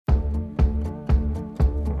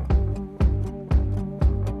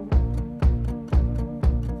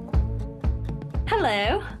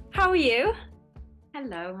how are you?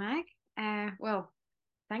 Hello, Meg. Well,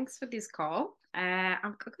 thanks for this call.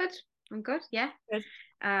 I'm good. I'm good. Yeah. Good.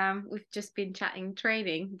 We've just been chatting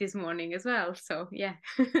training this morning as well. So yeah,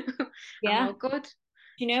 I'm Yeah. all good.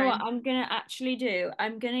 Do you know what Trying. I'm gonna actually do?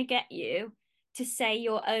 I'm gonna get you to say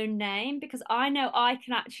your own name because I know I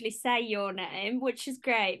can actually say your name, which is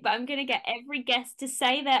great, but I'm gonna get every guest to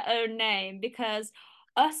say their own name because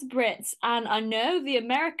us Brits and I know the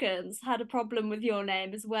Americans had a problem with your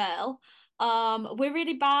name as well. We're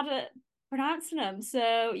really bad at pronouncing them,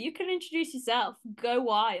 so you can introduce yourself. Go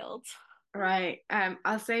wild. Right.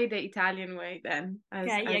 I'll say the Italian way then, as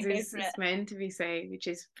Okay, yeah, as go for it. is meant to be said, which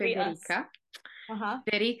is Treat us. Federica. Uh-huh.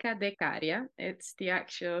 Federica de Caria. It's the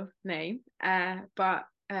actual name. But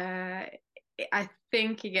I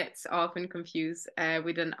think it gets often confused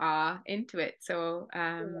with an R into it. So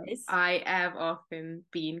Always. I have often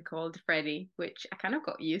been called Freddie, which I kind of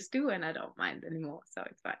got used to and I don't mind anymore. So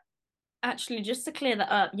it's fine. Actually, just to clear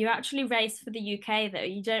that up, you actually race for the UK though.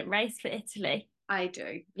 You don't race for Italy. I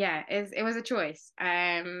do. Yeah, it was a choice.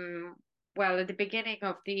 Well, at the beginning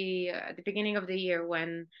of the year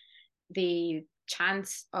when the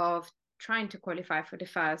chance of trying to qualify for the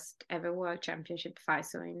first ever World Championship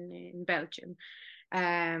FISO in Belgium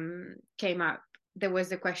came up, there was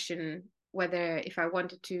the question whether if I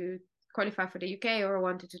wanted to qualify for the UK or I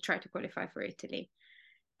wanted to try to qualify for Italy.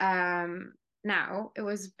 Now it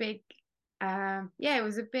was big. Yeah, it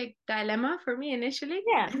was a big dilemma for me initially.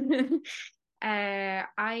 Yeah.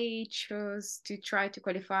 I chose to try to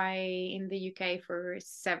qualify in the UK for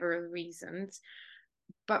several reasons,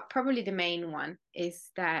 but probably the main one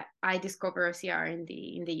is that I discovered OCR in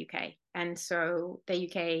the UK, and so the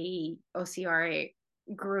UK OCR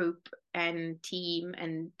group and team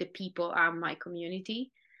and the people are my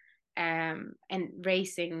community, and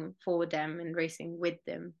racing for them and racing with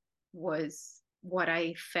them was what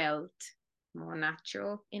I felt more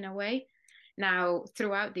natural in a way. Now,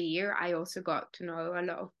 throughout the year, I also got to know a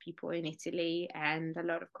lot of people in Italy and a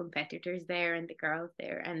lot of competitors there and the girls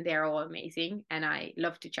there, and they're all amazing. And I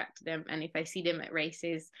love to chat to them. And if I see them at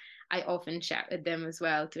races, I often chat with them as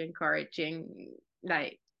well like to encourage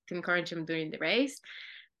them during the race.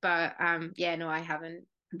 But yeah, no, I haven't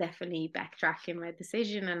definitely backtracking my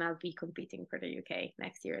decision, and I'll be competing for the UK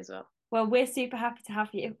next year as well. Well, we're super happy to have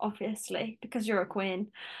you, obviously, because you're a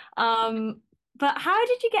queen. Um, but how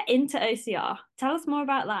did you get into OCR? Tell us more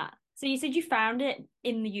about that. So you said you found it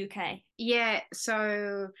in the UK. Yeah,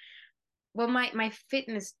 so well, my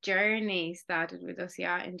fitness journey started with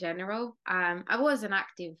OCR in general. I was an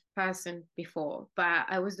active person before, but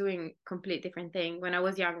I was doing complete different thing. When I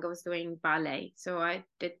was young, I was doing ballet. So I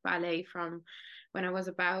did ballet from when I was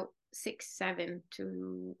about 6, 7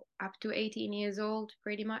 to up to 18 years old,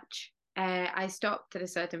 pretty much. I stopped at a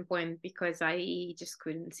certain point because I just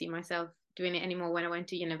couldn't see myself doing it anymore. When I went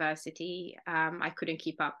to university, I couldn't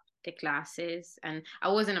keep up the classes, and I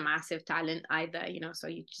wasn't a massive talent either, so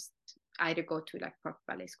you just either go to like proper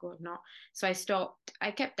ballet school or not. So I stopped.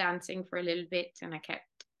 I kept dancing for a little bit, and I kept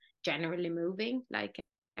generally moving like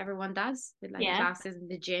everyone does with like Yeah. classes in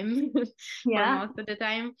the gym for Yeah. most of the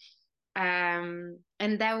time.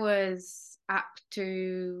 And that was up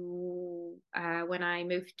to when I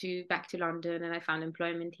moved to back to London and I found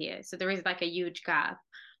employment here. So there is like a huge gap.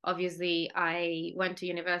 Obviously, I went to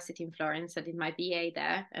university in Florence. I did my BA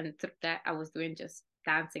there, and through that, I was doing just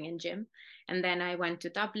dancing and gym. And then I went to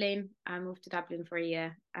Dublin. I moved to Dublin for a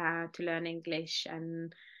year to learn English,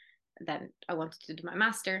 and then I wanted to do my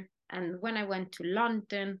master. And when I went to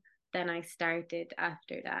London, then I started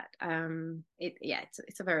after that.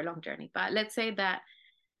 It's a very long journey, but let's say that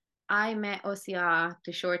I met OCR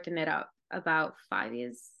to shorten it up about 5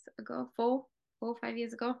 years ago, 5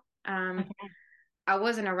 years ago. Okay. I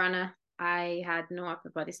wasn't a runner. I had no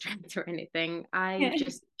upper body strength or anything. I Yeah.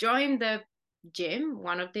 just joined the gym,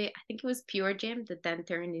 I think it was Pure Gym that then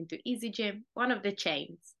turned into Easy Gym, one of the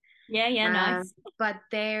chains. Yeah, yeah, nice. But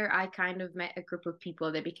there I kind of met a group of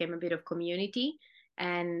people that became a bit of community,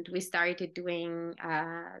 and we started doing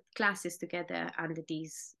classes together under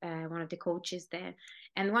these one of the coaches there.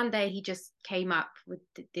 And one day he just came up with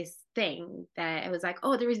this thing that it was like,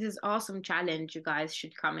 oh, there is this awesome challenge, you guys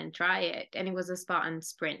should come and try it. And it was a Spartan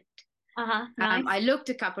sprint. Uh-huh, nice. I looked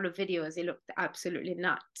a couple of videos. It looked absolutely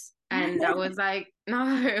nuts. And I was like, no,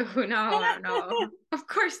 no, no, of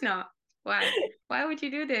course not. Why? Why would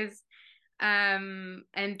you do this? And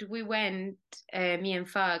we went, me and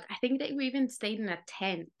Fug. I think that we even stayed in a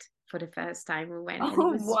tent for the first time we went, and it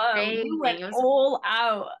Oh, was whoa, raining. you went It was all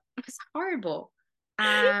out. it was horrible.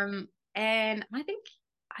 And I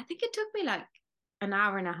think it took me like an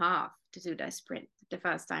hour and a half to do that sprint. the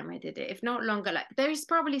first time I did it, if not longer. Like there's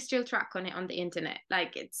probably still track on it on the internet.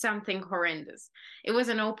 Like it's something horrendous. It was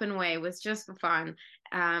an open way. It was just for fun.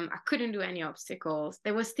 I couldn't do any obstacles.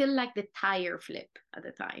 There was still like the tire flip at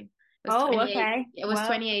the time. It was Oh, 28. okay. It was Well,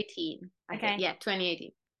 2018, I think. okay. Yeah,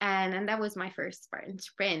 2018. And that was my first Spartan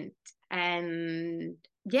sprint. And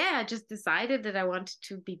yeah, I just decided that I wanted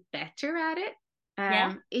to be better at it.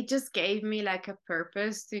 Yeah. It just gave me like a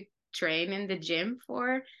purpose to train in the gym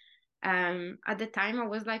for. At the time, I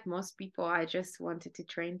was like most people, I just wanted to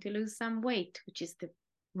train to lose some weight, which is the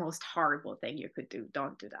most horrible thing you could do.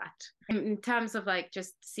 Don't do that. In terms of like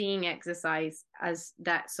just seeing exercise as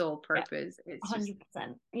that sole Yeah. purpose, it's just.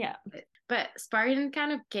 100%. Yeah. But Spartan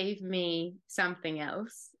kind of gave me something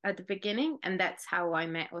else at the beginning, and that's how I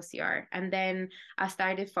met OCR. And then I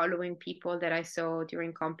started following people that I saw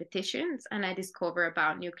during competitions, and I discovered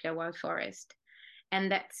about nuclear wild forest. And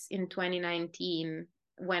that's in 2019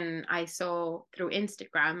 when I saw through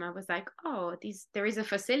Instagram, I was like, oh, there is a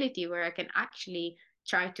facility where I can actually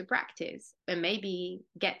try to practice and maybe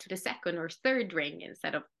get to the second or third ring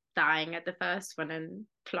instead of dying at the first one and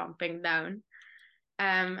plumping down.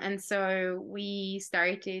 And so we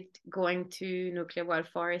started going to Nuclear Wild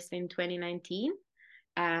Forest in 2019.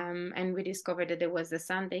 And we discovered that there was a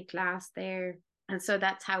Sunday class there. And so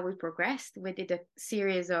that's how we progressed. We did a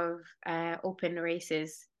series of open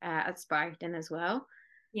races at Spartan as well.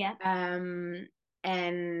 Yeah. Um,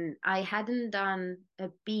 and I hadn't done a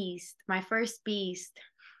beast. My first beast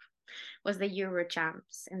was the Euro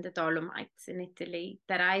Champs in the Dolomites in Italy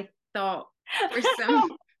that I thought for some.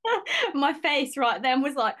 My face right then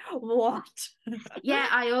was like, what? Yeah,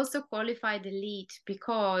 I also qualified elite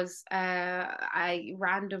because I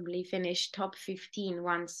randomly finished top 15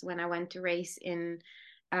 once when I went to race in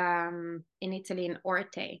Italy in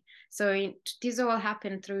Orte. So this all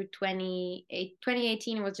happened through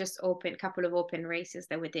 2018 was just open, couple of open races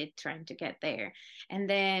that we did trying to get there. And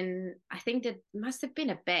then I think that must have been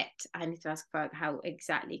a bet. I need to ask about how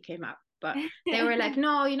exactly it came up. But they were like,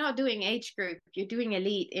 no, you're not doing age group. You're doing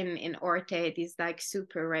elite in Orte, this like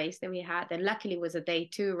super race that we had. And luckily it was a day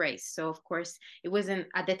 2 race. So of course it wasn't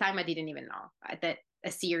at the time I didn't even know that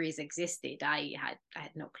a series existed. I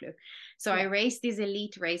had no clue. So I Yeah. raced this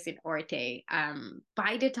elite race in Orte.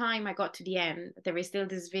 By the time I got to the end, there is still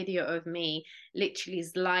this video of me literally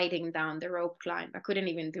sliding down the rope climb. I couldn't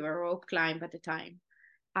even do a rope climb at the time.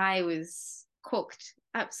 I was cooked,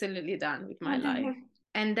 absolutely done with Oh my life. no.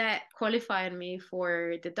 And that qualified me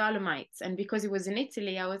for the Dolomites. And because it was in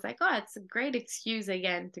Italy, I was like, oh, it's a great excuse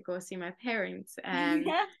again to go see my parents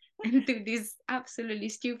Yeah. and do this absolutely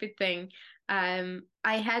stupid thing.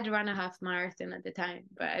 I had run a half marathon at the time,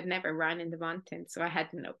 but I'd never run in the mountains, so I had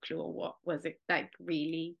no clue what was it like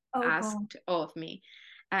really Oh god. asked of me.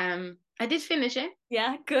 I did finish it.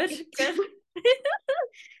 Yeah, good, good.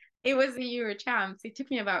 It was the Euro Champs. It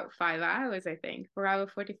took me about 5 hours, I think, 4 hour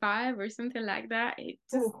 45 or something like that.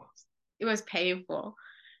 Oh, It was painful.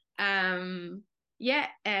 Um, yeah,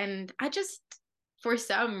 and I just, for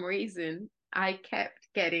some reason, I kept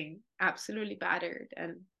getting absolutely battered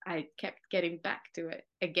and I kept getting back to it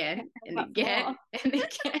again and what again for? and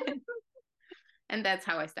again. And that's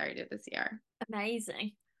how I started this year.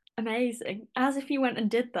 Amazing. Amazing. As if you went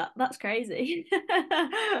and did that. That's crazy.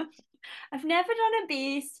 I've never done a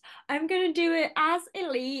beast. I'm gonna do it as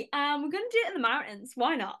elite. We're gonna do it in the mountains.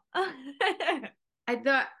 Why not?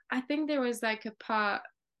 I think there was like a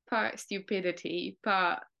part stupidity,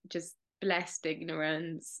 part just blessed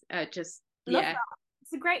ignorance. Just Love yeah. that.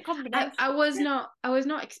 It's a great I, combination. I was not I was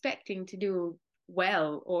not expecting to do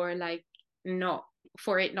well or like not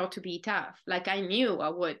for it not to be tough. Like I knew I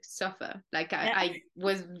would suffer. Like Yeah. I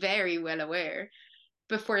was very well aware.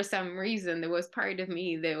 But for some reason there was part of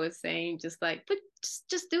me that was saying just like, but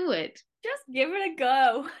just do it. Just give it a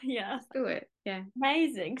go. Yeah. Just do it. Yeah.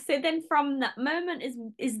 Amazing. So then from that moment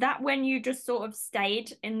is that when you just sort of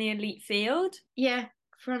stayed in the elite field? Yeah,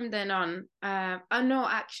 from then on. Oh no,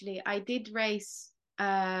 actually, I did race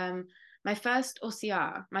my first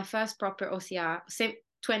OCR, my first proper OCR,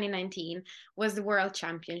 2019 was the World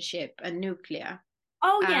Championship and nuclear.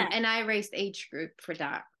 Oh yeah. And I raced age group for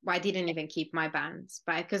that. Well, I didn't even keep my bands,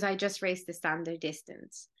 but because I just raced the standard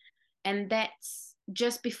distance. And that's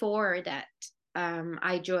just before that,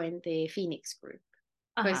 I joined the Phoenix group.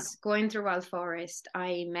 Uh-huh. Because going through Wild Forest,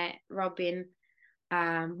 I met Robin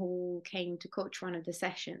who came to coach one of the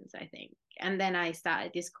sessions, I think. And then I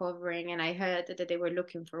started discovering, and I heard that they were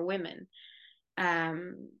looking for women.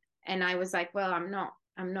 And I was like, well, I'm not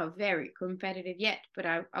very competitive yet, but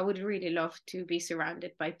I would really love to be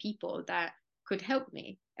surrounded by people that could help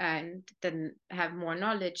me and then have more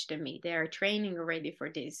knowledge than me. They are training already for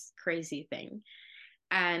this crazy thing.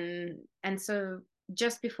 And so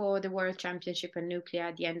just before the World Championship in nuclear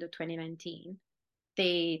at the end of 2019,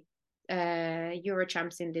 the Euro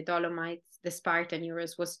champs in the Dolomites, the Spartan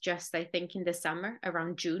Euros, was just, I think, in the summer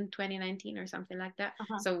around June 2019 or something like that.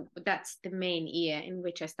 Uh-huh. So that's the main year in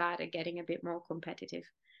which I started getting a bit more competitive.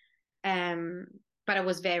 Um, but I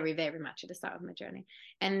was very, very much at the start of my journey.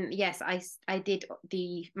 And yes, I did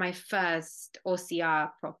my first OCR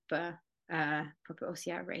proper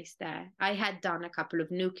OCR race there. I had done a couple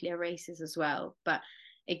of nuclear races as well, but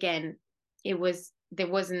again, there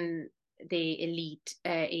wasn't the elite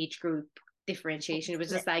age group differentiation. It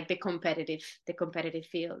was just like the competitive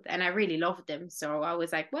field, and I really loved them. So I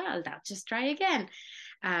was like, well, I'll just try again.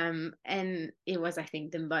 And it was, I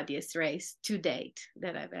think, the muddiest race to date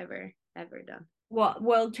that I've ever done. What,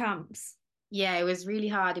 world champs? Yeah, it was really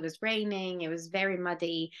hard. It was raining. It was very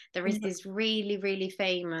muddy. There is this really, really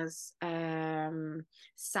famous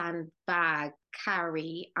sandbag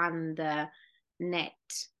carry under net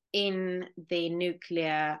in the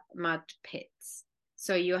nuclear mud pits.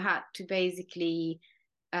 So you had to basically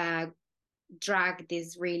uh, drag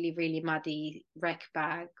this really, really muddy wreck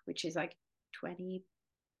bag, which is like 20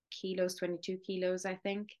 kilos, 22 kilos, I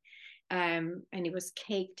think. And it was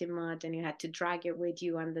caked in mud, and you had to drag it with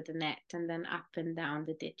you under the net and then up and down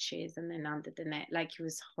the ditches and then under the net. Like, it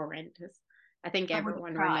was horrendous. I think I would have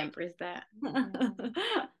everyone cried. remembers that.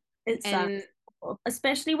 Yeah. It sounds And awful,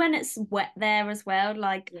 especially when it's wet there as well.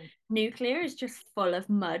 Like yeah, nuclear is just full of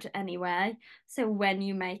mud anyway. So when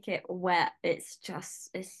you make it wet, it's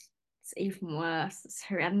even worse. It's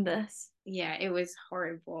horrendous. yeah, it was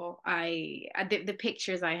horrible. The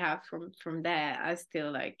pictures I have from there are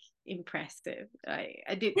still like impressive. I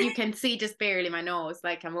did, you can see just barely my nose,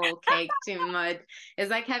 like I'm all caked in mud.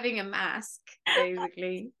 It's like having a mask,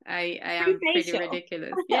 basically. I Free am pretty facial.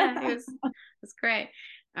 ridiculous. Yeah, it was great.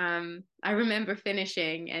 I remember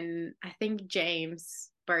finishing, and I think James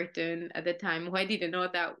Burton at the time, who I didn't know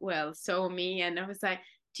that well, saw me, and I was like,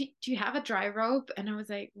 do you have a dry rope? And I was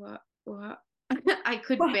like, what? I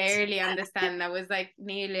could What? barely understand. I was like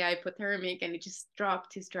nearly hypothermic, and it just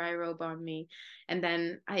dropped his dry robe on me. And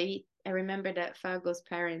then I remember that Fergal's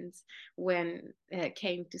parents, when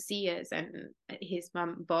came to see us, and his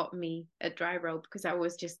mum bought me a dry robe because I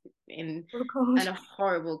was just in Oh a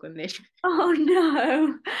horrible condition. Oh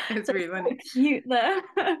no, It's that's really so funny. cute though.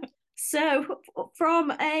 So,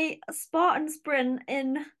 from a Spartan sprint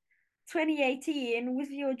in 2018 with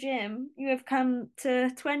your gym, you have come to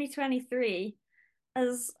 2023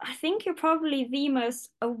 as I think you're probably the most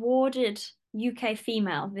awarded UK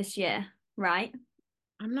female this year, right?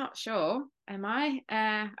 I'm not sure. Am I?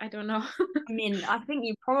 I don't know. I mean, I think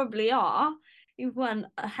you probably are. You've won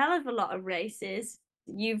a hell of a lot of races.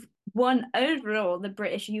 You've won overall the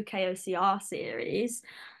British UK OCR series.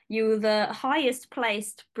 You were the highest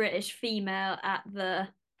placed British female at the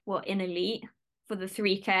in elite for the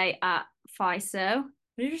 3K at FISO.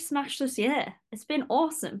 You just smashed this year. It's been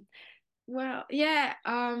awesome. Well, yeah,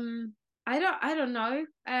 I don't know.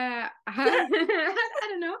 I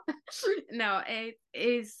don't know. No,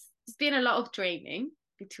 it's been a lot of training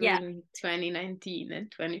Yeah. between 2019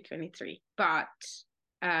 and 2023. But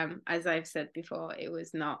as I've said before, it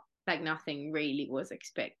was not like nothing really was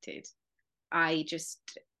expected. I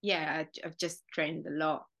just yeah, I've just trained a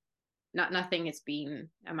lot. Nothing has been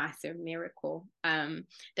a massive miracle.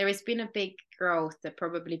 There has been a big growth that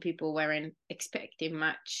probably people weren't expecting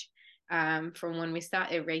much from when we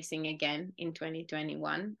started racing again in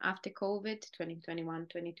 2021 after COVID, 2021,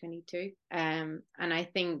 2022. And I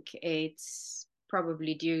think it's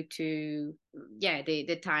probably due to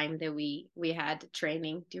the time that we had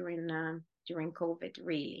training during COVID.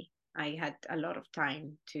 Really, I had a lot of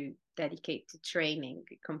time to dedicate to training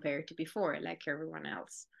compared to before, like everyone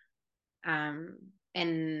else.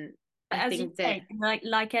 And But I as you think that say,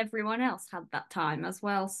 like everyone else had that time as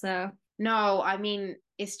well. So no, I mean,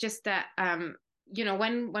 it's just that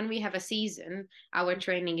when we have a season, our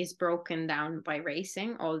training is broken down by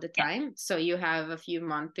racing all the yeah. time. So you have a few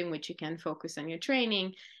months in which you can focus on your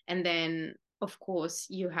training, and then of course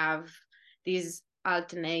you have this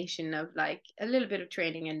alternation of like a little bit of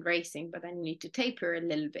training and racing, but then you need to taper a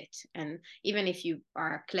little bit. And even if you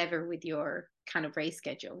are clever with your kind of race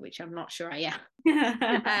schedule, which I'm not sure I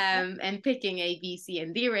am, and picking A, B, C,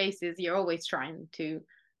 and D races, you're always trying to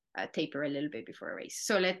taper a little bit before a race.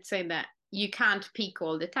 So let's say that you can't peak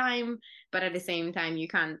all the time, but at the same time, you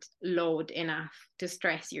can't load enough to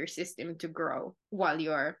stress your system to grow while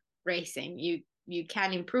you're racing. You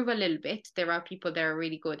can improve a little bit. There are people that are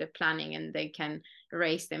really good at planning, and they can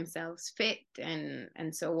race themselves fit and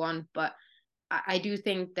so on. But I do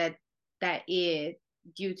think that year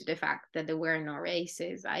due to the fact that there were no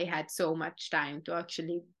races, I had so much time to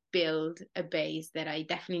actually build a base that I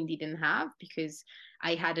definitely didn't have because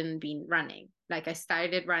I hadn't been running. Like I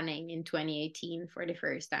started running in 2018 for the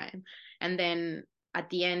first time. And then at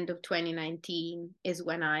the end of 2019 is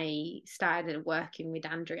when I started working with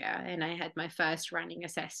Andrea and I had my first running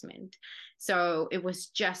assessment. So it was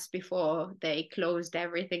just before they closed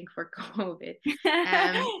everything for COVID.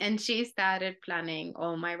 And she started planning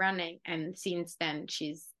all my running. And since then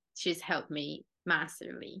she's helped me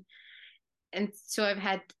massively. And so I've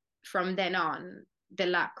had from then on the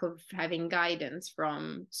lack of having guidance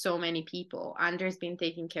from so many people. Andrew's been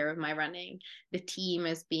taking care of my running. The team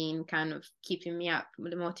has been kind of keeping me up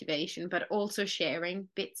with the motivation, but also sharing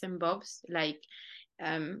bits and bobs, like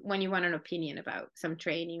when you want an opinion about some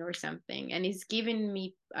training or something. And he's given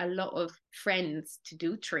me a lot of friends to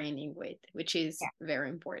do training with, which is Yeah, very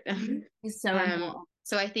important. it's so important.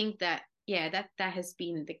 So I think that, yeah, that has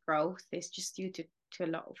been the growth. It's just due to a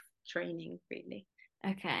lot of training, really.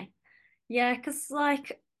 Okay. Yeah, because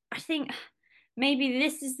like I think maybe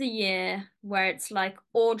this is the year where it's like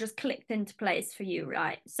all just clicked into place for you,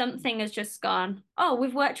 right? Something has just gone, oh,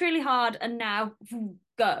 we've worked really hard and now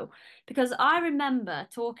go. Because I remember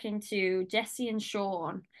talking to Jesse and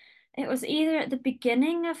Sean. It was either at the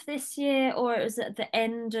beginning of this year or it was at the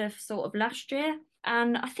end of sort of last year.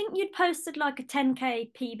 And I think you'd posted like a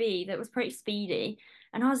 10K PB that was pretty speedy.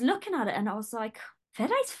 And I was looking at it and I was like,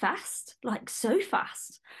 Fede's fast, like so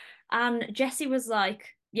fast. And Jessie was like,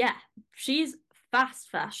 yeah, she's fast,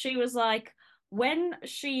 fast. She was like, when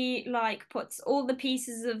she like puts all the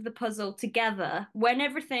pieces of the puzzle together, when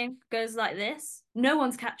everything goes like this, no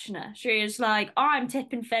one's catching her. She was like, I'm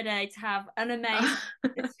tipping Fede to have an amazing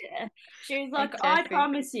this year. She was like, Thanks, I Jessie.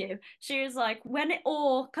 promise you. She was like, when it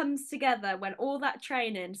all comes together, when all that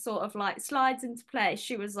training sort of like slides into place,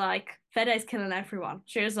 she was like, Fede's killing everyone.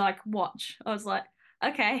 She was like, watch. I was like,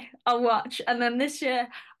 okay, I'll watch. And then this year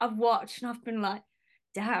I've watched and I've been like,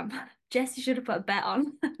 damn, Jesse should have put a bet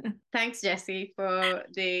on. Thanks, Jessie, for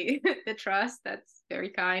the the trust. That's very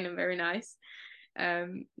kind and very nice.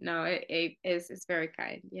 No, it is, it's very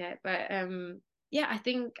kind. Yeah, but yeah, I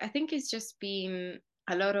think it's just been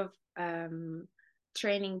a lot of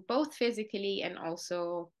training, both physically and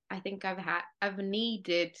also I think I've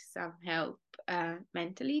needed some help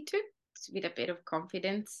mentally too, with a bit of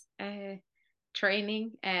confidence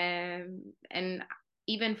training. And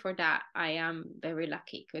even for that, I am very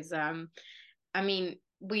lucky because I mean,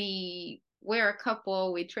 we're a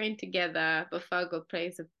couple, we train together, but Fargo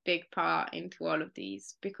plays a big part into all of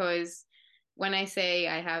these because when I say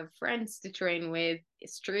I have friends to train with,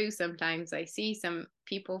 it's true. Sometimes I see some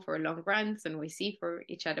people for long runs and we see for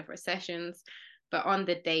each other for sessions. But on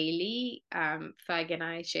the daily, Fag and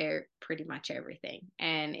I share pretty much everything.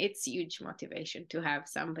 And it's huge motivation to have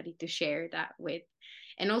somebody to share that with.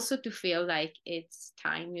 And also to feel like it's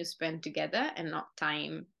time you spend together and not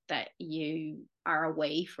time that you are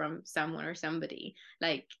away from someone or somebody.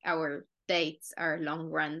 Like our dates are long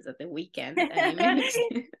runs at the weekend, and it makes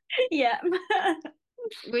Yeah.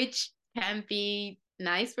 which can be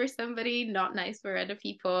nice for somebody, not nice for other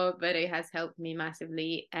people, but it has helped me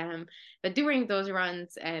massively. But during those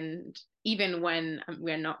runs, and even when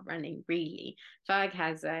we're not running, really, Fag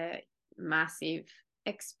has a massive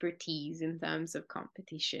expertise in terms of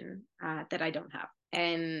competition that I don't have.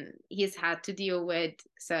 And he's had to deal with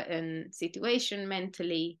certain situation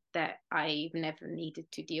mentally that I've never needed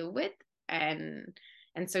to deal with. And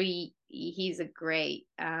so he's a great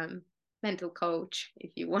mental coach,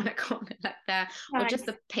 if you want to call it like that, or just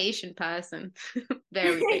Thanks. a patient person,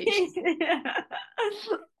 very patient.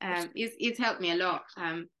 It's helped me a lot.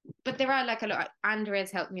 But there are like a lot.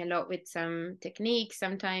 Andrea's helped me a lot with some techniques.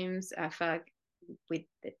 Sometimes for with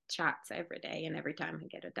the chats every day and every time I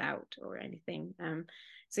get a doubt or anything.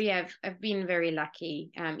 So yeah, I've been very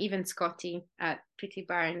lucky. Even Scotty at Pretty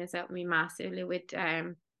Barn has helped me massively with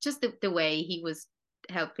just the way he was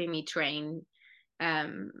helping me train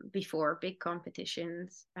before big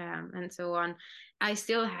competitions and so on. I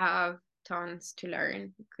still have tons to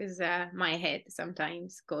learn because my head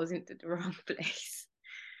sometimes goes into the wrong place.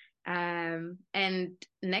 And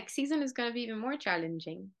next season is going to be even more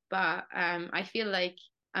challenging, but I feel like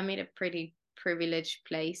I'm in a pretty privileged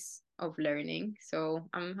place of learning, so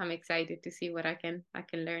I'm excited to see what I can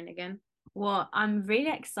learn again. Well, I'm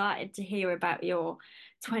really excited to hear about your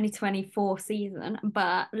 2024 season,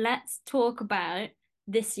 but let's talk about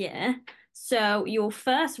this year. So your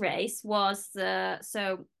first race was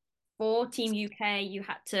for Team UK, you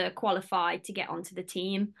had to qualify to get onto the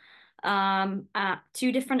team. At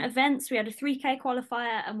two different events, we had a 3K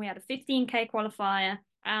qualifier and we had a 15K qualifier.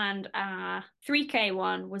 and 3K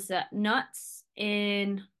one was at Nuts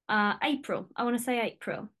in April. I want to say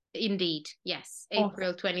April. Indeed, yes, Awesome.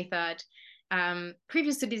 April 23rd.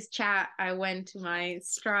 Previous to this chat, I went to my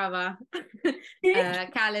Strava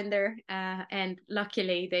calendar, and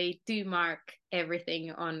luckily they do mark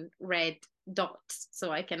everything on red dots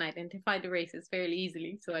so I can identify the races fairly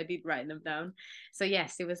easily. So I did write them down. So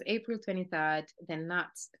yes, it was April 23rd, then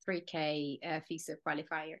Nuts 3K FISA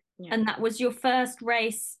qualifier. Yeah. And that was your first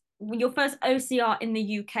race, your first OCR in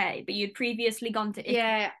the UK, but you'd previously gone to Italy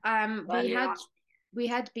Yeah, earlier on. we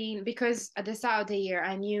had been, because at the start of the year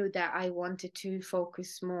I knew that I wanted to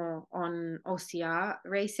focus more on OCR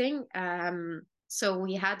racing. So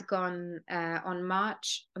we had gone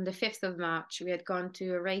on the 5th of March, we had gone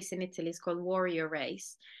to a race in Italy. It's called Warrior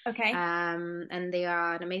Race. Okay. And they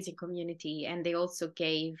are an amazing community, and they also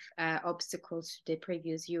gave obstacles to the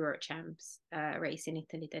previous Euro Champs race in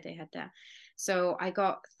Italy that they had there. So I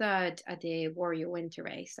got third at the Warrior Winter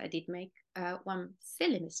Race. I did make one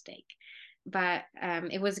silly mistake, but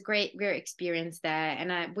it was a great experience there.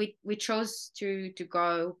 And we chose to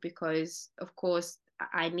go because, of course,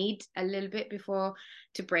 I need a little bit before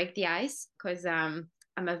to break the ice, because I'm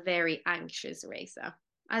a very anxious racer,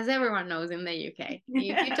 as everyone knows in the UK.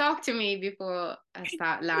 If you talk to me before a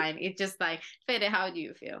start line, it's just like, Fede, how do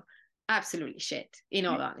you feel? Absolutely shit, in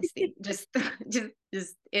all honesty. Just it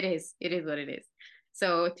is what it is.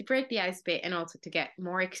 So to break the ice bit, and also to get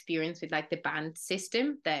more experience with like the band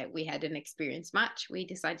system, that we had an experience match, we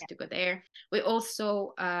decided to go there. We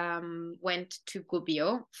also went to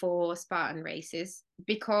Gubbio for Spartan races,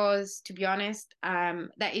 because, to be honest,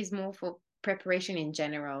 that is more for preparation in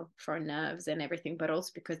general, for nerves and everything, but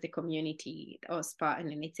also because the community of Spartan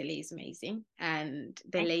in Italy is amazing, and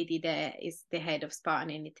the Okay. lady there is the head of Spartan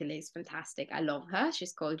in Italy, is fantastic. I love her.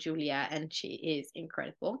 She's called Julia, and she is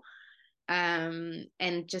incredible. And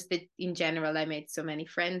just that in general, I made so many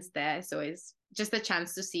friends there, so it's just a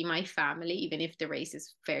chance to see my family, even if the race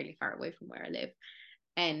is fairly far away from where I live,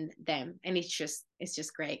 and them. And it's just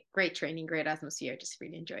great training, great atmosphere. Just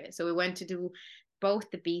really enjoy it. So we went to do both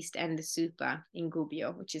the Beast and the Super in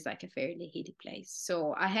Gubbio, which is like a fairly heated place.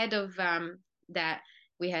 So ahead of that,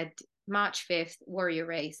 we had March 5th Warrior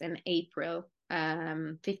Race, and April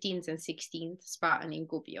 15th and 16th Spartan in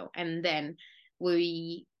Gubbio. And then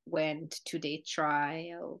we went to the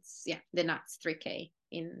trials, yeah, the Nuts 3K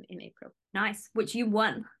in April. Nice, which you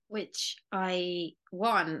won. Which I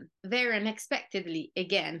won very unexpectedly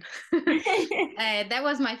again. That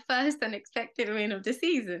was my first unexpected win of the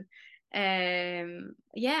season.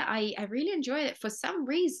 Yeah, I really enjoyed it. For some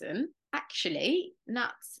reason, actually,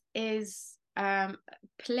 Nuts is a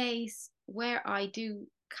place where I do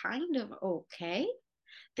kind of okay,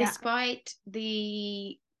 Yeah. despite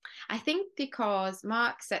I think because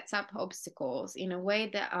Mark sets up obstacles in a way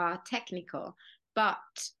that are technical, but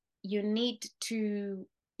you need to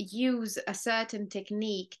use a certain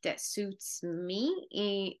technique that suits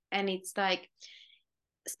me. And it's like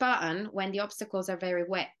Spartan, when the obstacles are very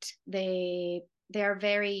wet, they're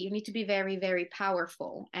very, you need to be very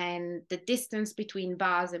powerful, and the distance between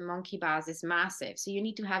bars and monkey bars is massive, so you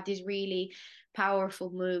need to have these really powerful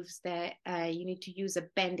moves that you need to use a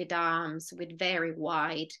bended arms with very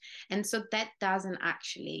wide, and so that doesn't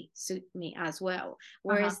actually suit me as well. Uh-huh.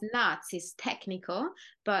 Whereas Nuts is technical,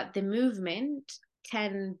 but the movement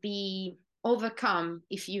can be overcome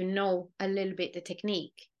if you know a little bit the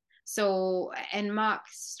technique. So, and Mark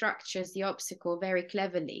structures the obstacle very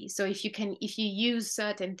cleverly, so if you use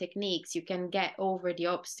certain techniques, you can get over the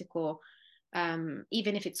obstacle,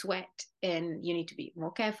 even if it's wet, and you need to be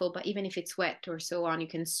more careful, but even if it's wet or so on, you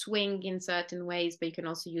can swing in certain ways, but you can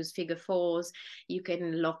also use figure fours, you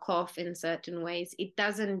can lock off in certain ways. It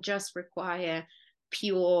doesn't just require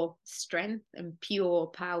pure strength and pure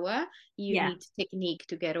power. You Yeah. need technique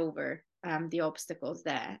to get over the obstacles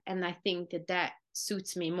there. And I think that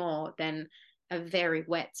suits me more than a very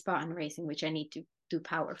wet Spartan racing, which I need to do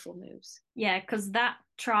powerful moves. Yeah, because that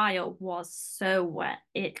trial was so wet.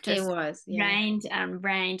 It It just was, yeah. rained and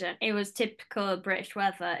rained, and it was typical British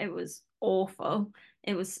weather. It was awful.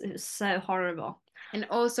 It was so horrible. And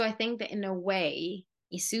also, I think that in a way,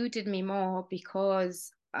 it suited me more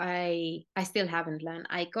because I still haven't learned.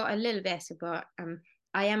 I got a little better, but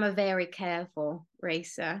I am a very careful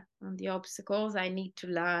racer on the obstacles. I need to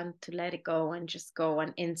learn to let it go and just go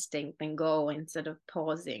on instinct and go instead of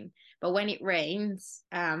pausing. But when it rains,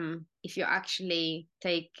 if you actually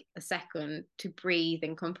take a second to breathe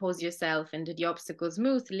and compose yourself and do the obstacle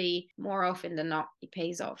smoothly, more often than not, it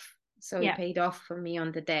pays off. So it Yeah. paid off for me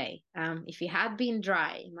on the day. If it had been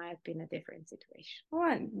dry, it might have been a different situation.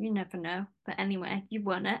 Well, you never know. But anyway, you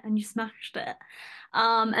won it and you smashed it.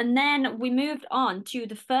 And then we moved on to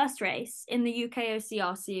the first race in the UK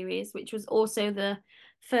OCR series, which was also the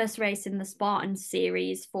first race in the Spartan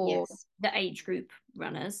series for Yes. the age group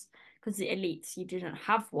runners, because the elites, you didn't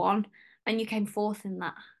have one, and you came fourth in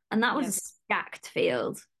that. And that was a Yes. stacked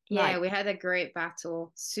field. Yeah, Like, we had a great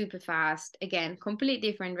battle, super fast. Again, completely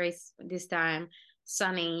different race this time.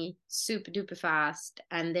 Sunny, super duper fast,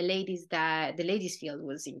 and the ladies field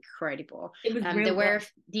was incredible. it was There real good. were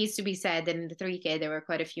needs to be said in the 3K there were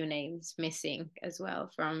quite a few names missing as well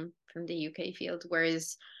from the UK field,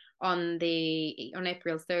 whereas on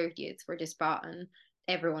April 30th for the Spartan,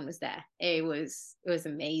 everyone was there. It was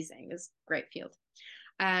amazing. It was a great field.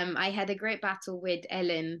 I had a great battle with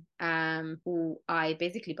Ellen, who I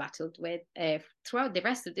basically battled with throughout the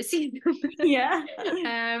rest of the season. Yeah.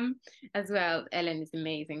 um, as well. Ellen is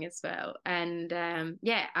amazing as well. And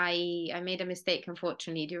yeah, I made a mistake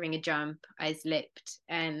unfortunately during a jump. I slipped,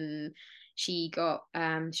 and she got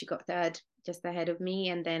third, just ahead of me.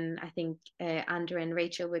 And then I think Andrew and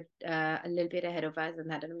Rachel were a little bit ahead of us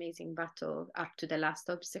and had an amazing battle up to the last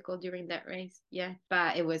obstacle during that race. Yeah,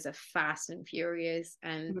 but it was a fast and furious. It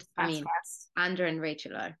And was I fast, mean, fast. Andrew and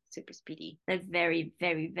Rachel are super speedy. They're very,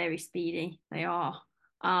 very, very speedy. They are.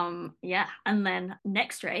 Yeah. And then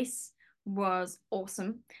next race was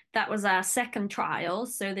awesome. That was our second trial.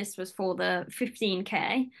 So this was for the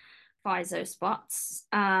 15K FISO spots.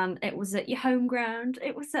 And it was at your home ground.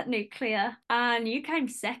 It was at Nuclear. And you came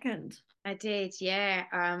second. I did,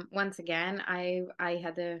 yeah. Once again, I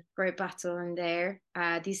had a great battle in there.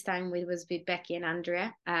 This time it was with Becky and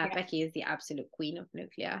Andrea. Yeah. Becky is the absolute queen of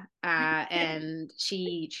nuclear, and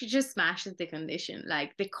she just smashes the condition,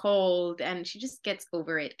 like the cold, and she just gets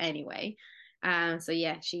over it anyway. So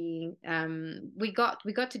yeah, she we got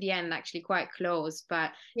to the end actually quite close,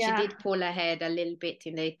 but she Yeah. did pull ahead a little bit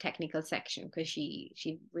in the technical section because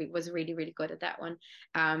was really really good at that one.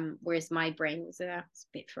 Whereas my brain was a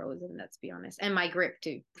bit frozen, let's be honest, and my grip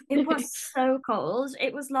too. It was so cold.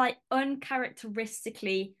 It was like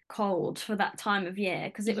uncharacteristically cold for that time of year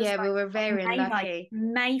because it was Yeah, we were very Like unlucky.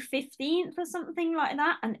 May 15th or something like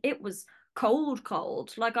that. And it was cold,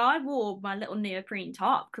 cold. Like I wore my little neoprene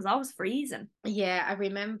top because I was freezing. Yeah, I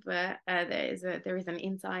remember there is an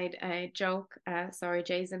inside joke. Sorry,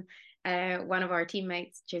 Jason. One of our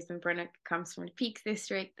teammates, Jason Brennan, comes from the Peaks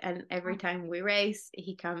District, and every time we race,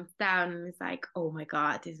 he comes down and is like, "Oh my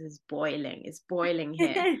God, this is boiling! It's boiling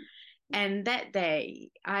here." And that day,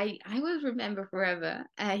 I will remember forever.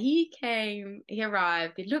 He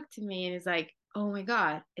arrived, he looked at me, and he's like, "Oh my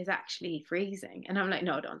God, it's actually freezing." And I'm like,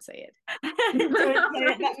 "No, don't say it." Don't say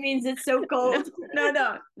it. That means it's so No, cold. no,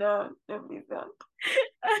 no, no, no, please don't.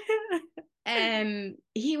 And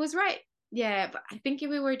he was right. Yeah, but I think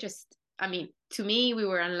we were just, I mean, to me, we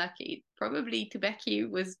were unlucky. Probably to Becky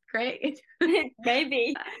was great.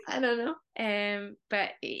 Maybe. I don't know.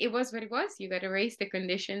 But it was what it was. You got to race the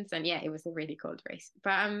conditions, and yeah, it was a really cold race.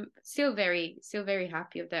 But I'm still very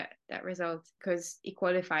happy with that result because it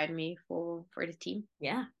qualified me for the team,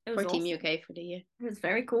 Yeah, it was for Team awesome. UK for the year. It was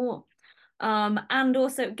very cool. And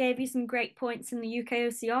also it gave you some great points in the UK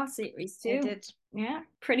OCR series I too. did. Yeah,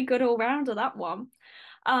 pretty good all rounder that one.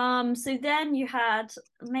 So then you had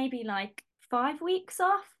maybe like 5 weeks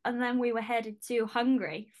off, and then we were headed to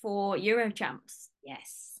Hungary for Euro Champs.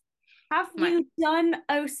 Yes. Have My you done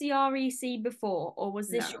OCREC before, or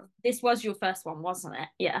was No. this was your first one, wasn't it?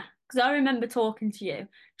 Yeah, because I remember talking to you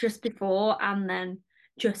just before and then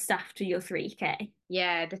just after your 3K.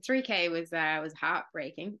 Yeah, the 3K was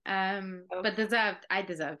heartbreaking. Oh. But deserved. I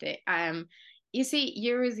deserved it. You see,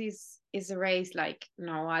 Euros is a race like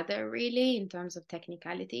no other really in terms of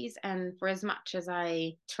technicalities. And for as much as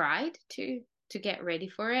I tried to get ready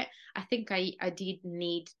for it, I think I did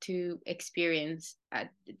need to experience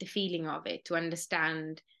the feeling of it to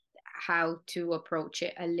understand how to approach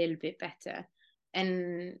it a little bit better.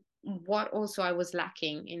 And what also I was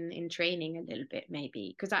lacking in training a little bit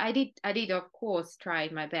maybe because I did of course try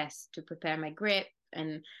my best to prepare my grip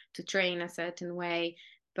and to train a certain way,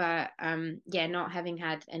 but yeah, not having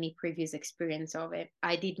had any previous experience of it,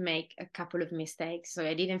 I did make a couple of mistakes, so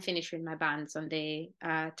I didn't finish with my bands on the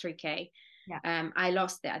 3K. Yeah. I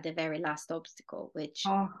lost it at the very last obstacle, which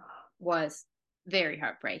Oh. was very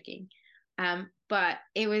heartbreaking. but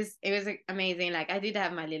it was amazing. Like I did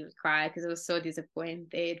have my little cry because I was so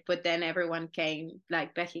disappointed. But then everyone came,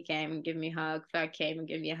 like Becky came and gave me a hug, Flag came and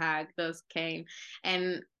gave me a hug, those came.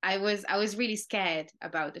 And I was really scared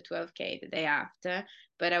about the 12K the day after,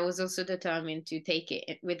 but I was also determined to take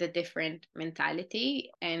it with a different mentality,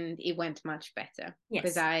 and it went much better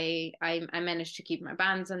because Yes. I managed to keep my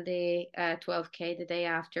bands on the 12K the day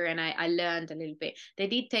after, and I learned a little bit. They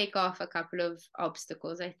did take off a couple of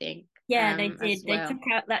obstacles, I think, Yeah, they as did. They well. took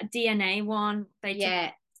out that DNA one. They took Yeah,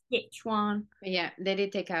 out the Stitch one. yeah, they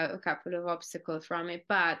did take out a couple of obstacles from it,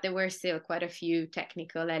 but there were still quite a few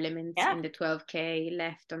technical elements Yeah. in the 12K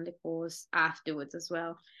left on the course afterwards as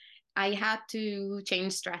well. I had to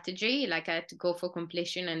change strategy. Like I had to go for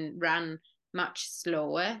completion and run much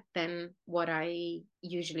slower than what I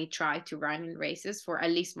usually try to run in races for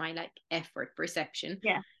at least my like effort perception.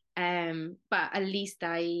 Yeah. But at least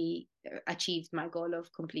I achieved my goal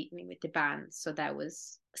of completing with the band. So that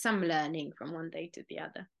was some learning from one day to the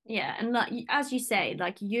other. Yeah, and like as you say,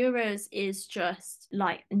 like Euros is just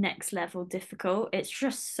like next level difficult. It's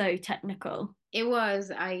just so technical. It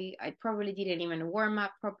was. I probably didn't even warm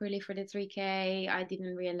up properly for the 3K. I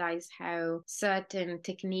didn't realize how certain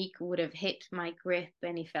technique would have hit my grip,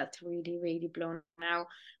 and it felt really, really blown out.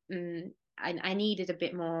 I needed a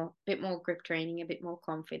bit more grip training, a bit more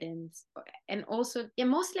confidence, and also, yeah,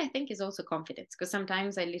 mostly I think is also confidence because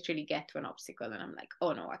sometimes I literally get to an obstacle and I'm like,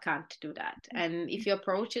 oh no, I can't do that. And if you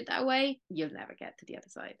approach it that way, you'll never get to the other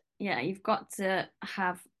side. Yeah, you've got to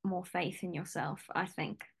have more faith in yourself, I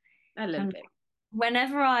think. A little And bit.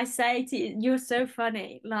 whenever I say to you, you're so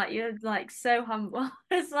funny, like you're like so humble.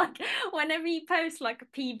 It's like whenever you post like a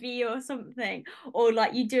PB or something, or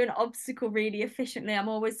like you do an obstacle really efficiently, I'm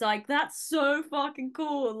always like, that's so fucking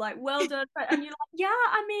cool. Like, well done. And you're like, yeah,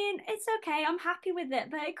 I mean, it's okay. I'm happy with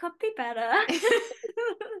it, but it could be better.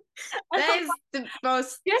 And That I'm is like, the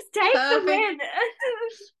most just take the perfect. win.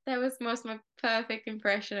 That was most my perfect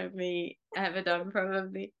impression of me ever done,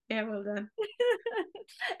 probably. Yeah, well done.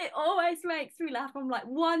 It always makes me laugh. I'm like,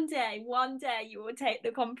 one day you will take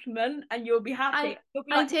the compliment and you'll be happy. I You'll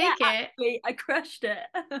be I like, yeah, take it. actually, I crushed it.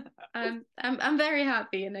 I'm very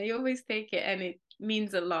happy, and I always take it, and it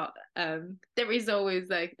means a lot. There is always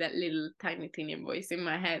like that little tiny tiny voice in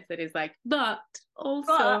my head that is like, but But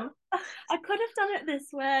also, I could have done it this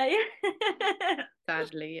way.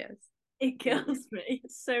 sadly, yes, It it kills me.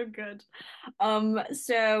 It's so good.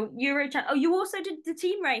 So Euro Champ. Oh, you also did the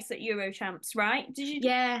team race at Euro Champs, right? Did you?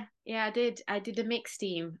 Yeah, I did. I did a mixed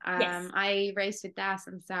team. Yes. I raced with Das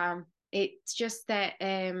and Sam. It's just that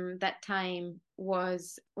that time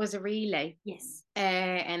was a relay. Yes.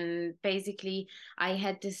 And basically I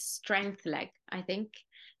had this strength leg, I think,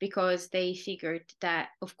 because they figured that,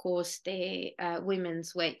 of course, the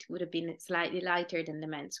women's weight would have been slightly lighter than the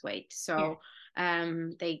men's weight. Yeah. So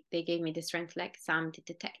they gave me the strength leg. Sam did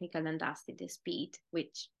the technical and Das did the speed,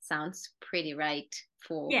 which sounds pretty right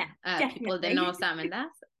for Yeah, people that know definitely. Sam and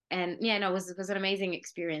Das. And yeah, no, it was an amazing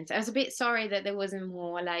experience. I was a bit sorry that there wasn't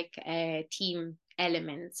more like team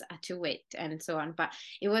elements to it and so on, but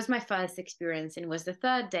it was my first experience and it was the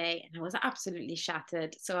third day and I was absolutely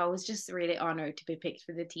shattered. So I was just really honored to be picked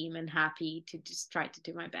for the team and happy to just try to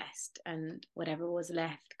do my best and whatever was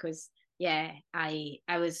left because yeah, I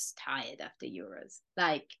was tired after Euros,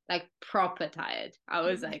 like proper tired. I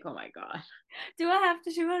was like, oh my god. Do I have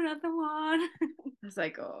to do another one? I was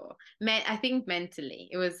like, oh, man, I think mentally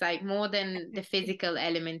it was like more than the physical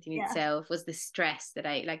element in Yeah, itself was the stress that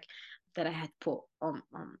I like that I had put on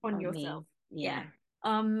on me. yourself. Yeah.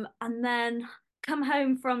 Yeah. And then come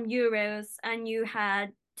home from Euros and you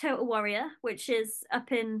had Total Warrior, which is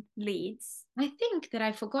up in Leeds, I think that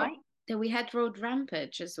I forgot right? that we had Road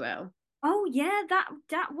Rampage as well. Oh yeah,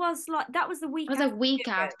 that was like that was the It week was a after week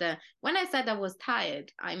Euros. after. When I said I was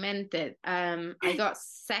tired, I meant it. I got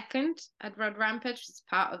second at Road Rampage. It's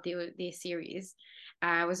part of the series.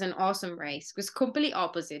 It was an awesome race. It was complete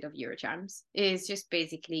opposite of Eurochamps. It's just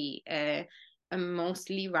basically a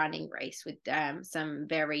mostly running race with some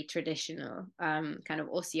very traditional kind of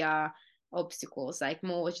OCR obstacles, like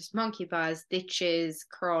more just monkey bars, ditches,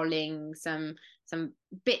 crawling, some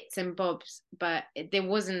bits and bobs, but there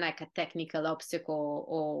wasn't like a technical obstacle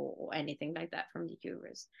or anything like that from the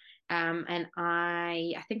Euros. And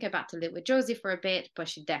I think I battled it with Josie for a bit, but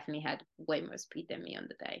she definitely had way more speed than me on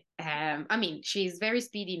the day. I mean, she's very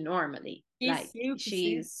speedy normally, She's like super, super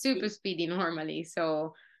she's super sweet. speedy normally.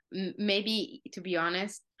 So maybe to be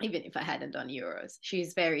honest, even if I hadn't done Euros,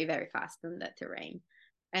 she's very, very fast on that terrain.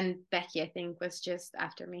 And Becky, I think, was just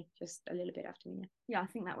after me, just a little bit after me. Yeah, I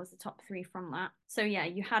think that was the top three from that. So yeah,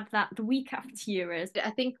 you had that the week after Euros.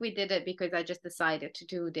 I think we did it because I just decided to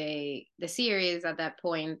do the series at that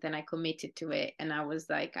point, and I committed to it, and I was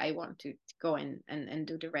like, I want to go in and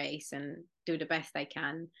do the race and do the best I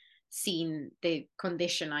can, seeing the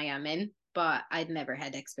condition I am in. But I'd never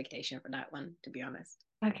had expectation for that one, to be honest.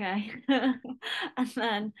 Okay. And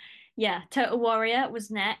then, yeah, Total Warrior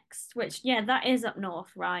was next, which, yeah, that is up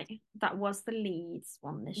north, right? That was the Leeds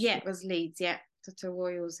one this Yeah, year it was Leeds. Yeah, Total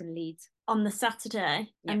Royals and Leeds. on the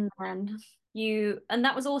Saturday. Yeah. And then and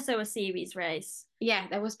that was also a series race. Yeah,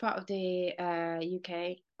 that was part of the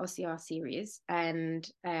UK OCR series, and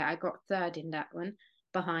I got third in that one,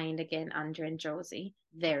 behind again Andrew and Josie,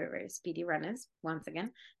 very very speedy runners once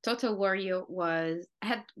again. Total Warrior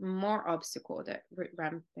had more obstacle that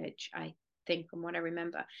Rampage, I think, from what I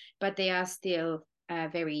remember, but they are still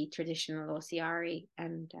very traditional OCR,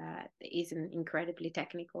 and isn't incredibly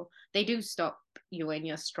technical. They do stop you in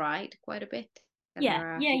your stride quite a bit, and Yeah,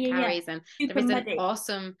 there are a yeah, few yeah, yeah. carries, and there Super is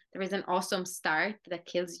an muddy. awesome start that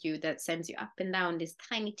kills you, that sends you up and down this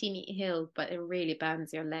tiny teeny hill, but it really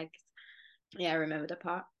burns your legs. Yeah, I remember the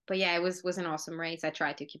part. But yeah, it was an awesome race. I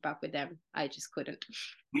tried to keep up with them. I just couldn't.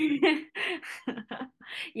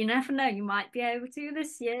 You never know, you might be able to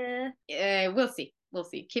this year. We'll see. We'll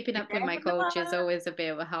see. Keeping You up with my never coach is know. always a bit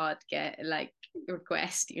of a hard get like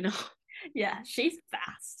request, you know. Yeah, she's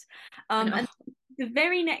fast. I know. And the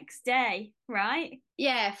very next day, right?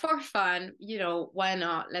 Yeah, for fun, why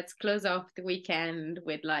not? Let's close off the weekend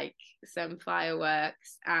with like some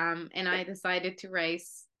fireworks. And I decided to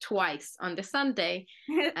race twice on the Sunday.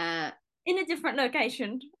 Uh, In a different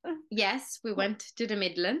location. yes, we went to the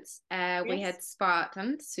Midlands. We Yes. had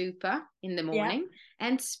Spartan Super in the Yeah. morning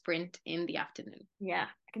and Sprint in the afternoon. Yeah.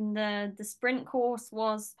 And the sprint course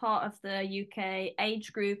was part of the UK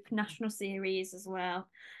age group national series as well.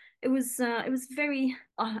 It was very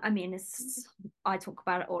I mean it's I talk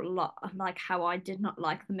about it all a lot, like how I did not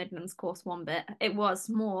like the Midlands course one bit. It was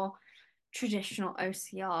more traditional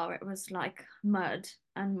OCR. It was like mud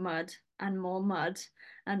and mud and more mud,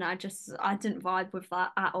 and I didn't vibe with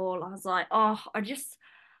that at all. I was like, oh, just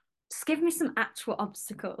give me some actual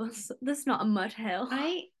obstacles. There's not a mud hill.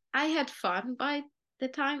 I had fun by the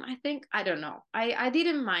time, I think. I don't know. I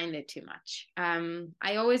didn't mind it too much.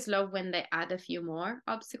 I always love when they add a few more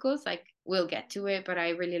obstacles. Like, we'll get to it, but I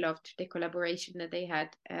really loved the collaboration that they had,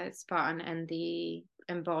 Spartan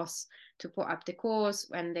and Boss, to put up the course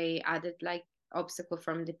when they added like obstacle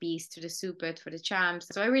from the beast to the super for the champs.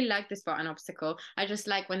 So I really like the Spartan obstacle. I just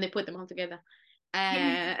like when they put them all together.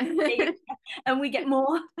 Yeah, Uh and we get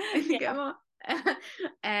more. Yeah. Come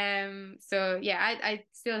on. So yeah, I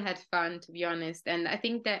still had fun, to be honest, and I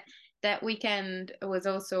think that weekend was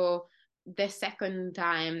also the second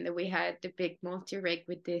time that we had the big multi-rig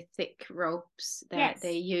with the thick ropes that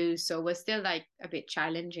they Yes. use, so it was still like a bit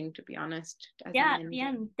challenging, to be honest, as an Yeah, at the ending.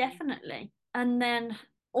 end, definitely. And then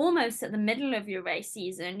almost at the middle of your race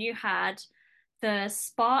season, you had the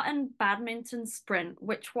Spartan badminton sprint,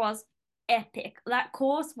 which was epic. That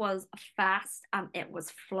course was fast and it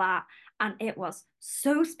was flat and it was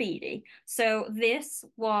so speedy. So this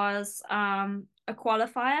was a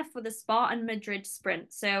qualifier for the Spartan Madrid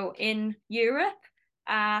sprint. So in Europe,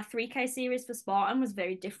 3K series for Spartan was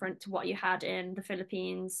very different to what you had in the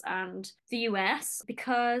Philippines and the US,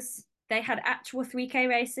 because they had actual 3K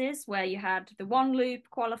races where you had the one loop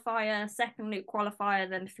qualifier, second loop qualifier,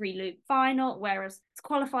 then three loop final. Whereas to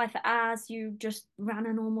qualify for ours, you just ran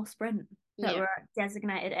a normal sprint that Yeah, were at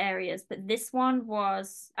designated areas. But this one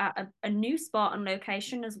was at a new Spartan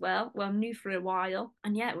location as well. Well, new for a while.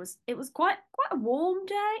 And yeah, it was quite a warm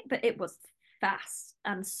day, but it was fast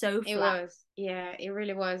and so it flat. was. Yeah, it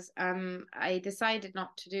really was. I decided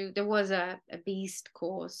not to do. There was a beast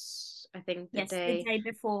course, I think, Yes, the day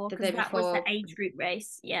before, the because day that was the before. age group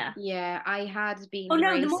race. Yeah. Yeah, I had Oh been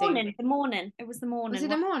no, the racing. morning. The morning. It was the Was morning it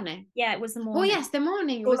the one. morning? Yeah, it was the Oh, morning. yes, the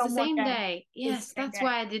morning. It All was the on one same day. day. It was Yes, the same that's day.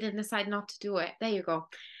 why I didn't decide not to do it. There you go.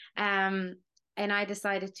 Um, and I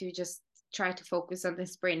decided to just try to focus on the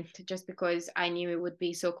sprint, just because I knew it would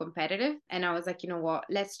be so competitive. And I was like, you know what?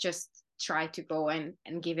 Let's just try to go and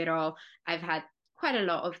give it all. I've had quite a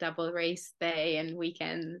lot of double race day and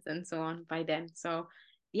weekends and so on by then. So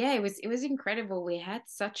yeah, it was incredible. We had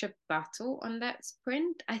such a battle on that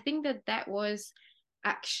sprint. I think that was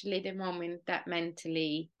actually the moment that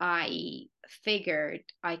mentally I figured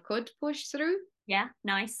I could push through. Yeah,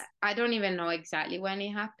 nice. I don't even know exactly when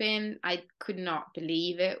it happened. I could not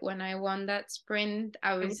believe it when I won that sprint.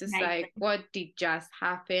 I It was was just like, amazing. what did just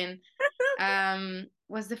happen?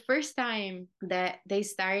 was the first time that they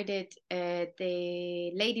started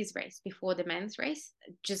the ladies' race before the men's race,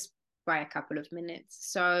 just by a couple of minutes.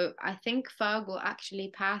 So I think Fergal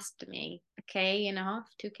actually passed me a K and a half,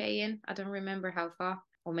 2K in. I don't remember how far,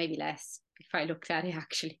 or maybe less. If I looked at it,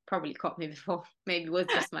 actually, probably caught me before. Maybe it was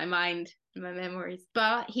just my mind, my memories.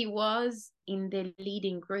 But he was in the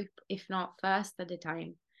leading group, if not first at the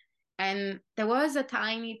time. And there was a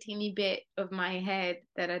tiny, teeny bit of my head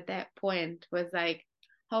that at that point was like,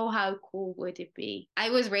 oh, how cool would it be? I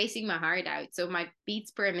was racing my heart out. So my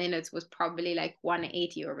beats per minute was probably like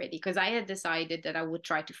 180 already because I had decided that I would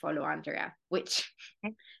try to follow Andrea, which,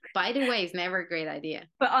 by the way, is never a great idea.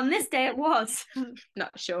 But on this day it was.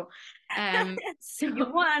 Not sure.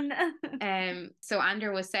 You won. So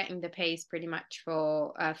Andrea was setting the pace pretty much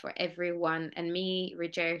for everyone, and me,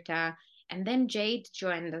 Roberta, and then Jade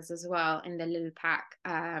joined us as well in the little pack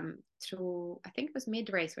through, I think it was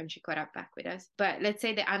mid race when she caught up back with us. But let's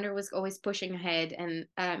say that Andrea was always pushing ahead, and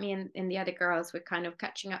me and the other girls were kind of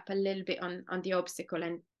catching up a little bit on the obstacle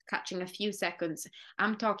and catching a few seconds.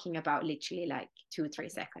 I'm talking about literally like 2-3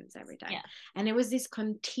 seconds every time. Yeah. And it was this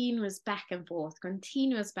continuous back and forth.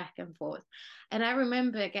 And I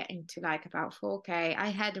remember getting to like about 4K. I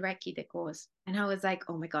had recce the course and I was like,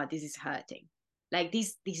 oh my God, this is hurting. Like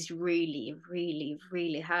this really, really,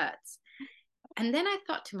 really hurts. And then I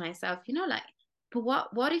thought to myself, like, but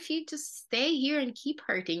what if you just stay here and keep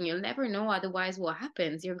hurting? You'll never know otherwise what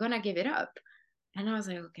happens. You're gonna give it up. And I was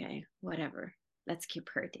like, okay, whatever. Let's keep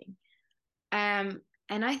hurting. And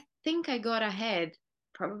I think I got ahead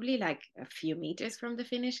probably like a few meters from the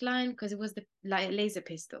finish line because it was the laser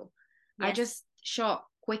pistol. Yes. I just shot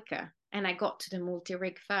quicker and I got to the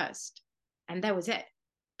multi-rig first. And that was it.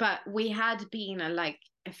 But we had been like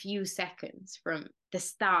a few seconds from the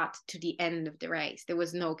start to the end of the race. There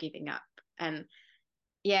was no giving up. And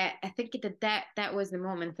yeah, I think that was the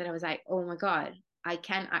moment that I was like, oh my God, I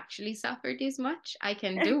can actually suffer this much. I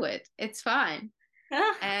can do it. It's fine.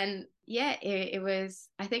 And yeah, it was,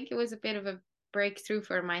 I think it was a bit of a breakthrough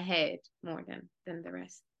for my head more than the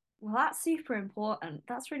rest. Well, that's super important.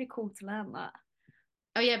 That's really cool to learn that.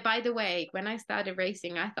 Oh yeah, by the way, when I started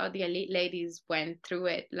racing, I thought the elite ladies went through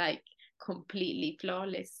it like completely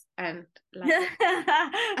flawless, and like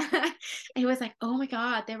it was like, oh my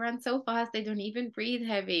God, they run so fast, they don't even breathe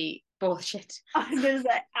heavy. Bullshit. I was gonna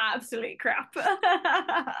say absolute crap.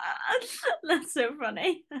 That's so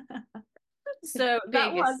funny. So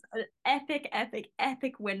that was an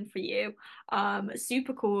epic win for you.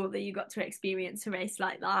 Super cool that you got to experience a race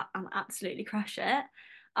like that and absolutely crush it.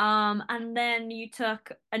 And then you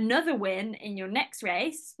took another win in your next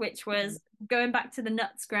race, which was going back to the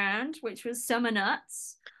nuts ground, which was Summer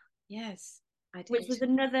Nuts. Yes, I did. Which was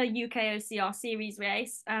another UK OCR series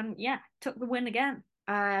race. And yeah, took the win again.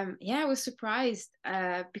 Yeah, I was surprised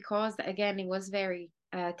because again it was very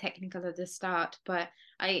technical at the start, but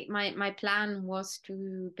my plan was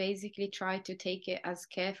to basically try to take it as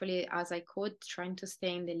carefully as I could, trying to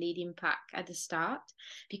stay in the leading pack at the start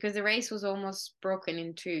because the race was almost broken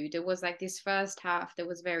in two. There was like this first half that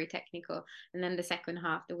was very technical, and then the second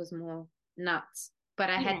half there was more nuts. But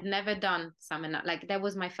I had never done summer nuts. Like that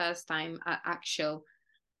was my first time at actual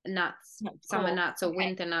nuts, summer nuts or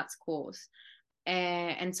winter nuts course.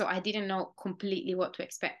 And so I didn't know completely what to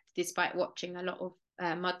expect, despite watching a lot of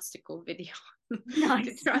mudstickle videos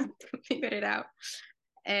to try to figure it out.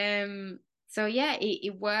 So yeah,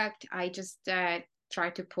 it worked. I just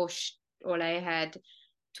tried to push all I had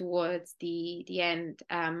towards the end,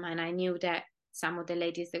 and I knew that some of the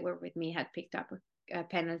ladies that were with me had picked up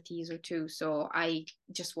penalties or two, so I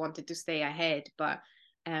just wanted to stay ahead, but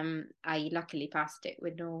I luckily passed it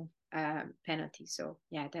with no penalty. So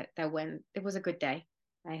yeah, that went. It was a good day.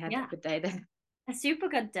 I had a good day there. A super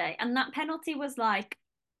good day, and that penalty was like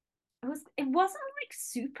it wasn't like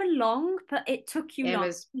super long, but it took you long. It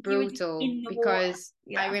was brutal because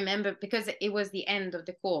I remember because it was the end of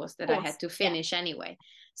the course that I had to finish anyway.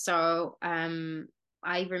 So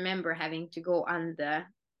I remember having to go under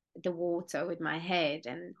the water with my head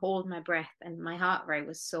and hold my breath, and my heart rate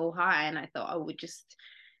was so high, and I thought I would just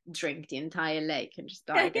drink the entire lake and just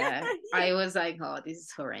die there. I was like, oh, this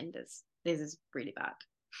is horrendous. This is really bad.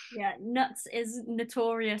 Yeah, Nuts is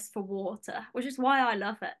notorious for water, which is why I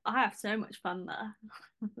love it. I have so much fun there.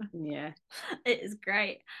 Yeah, it is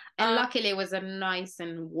great. And luckily it was a nice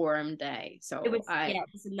and warm day. So it was it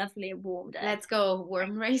was a lovely warm day. Let's go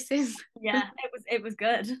warm races. Yeah, it was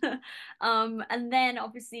good. And then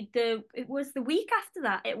obviously it was the week after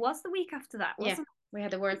that. It was the week after that, wasn't it? We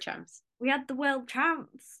had the world champs. We had the world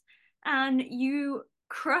champs, and you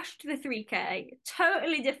crushed the 3K,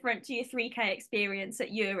 totally different to your 3K experience at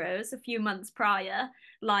Euros a few months prior,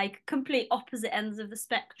 like complete opposite ends of the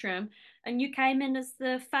spectrum. And you came in as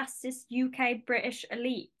the fastest UK British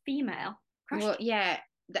elite female. Well, Crushed. yeah,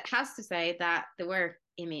 that has to say that there were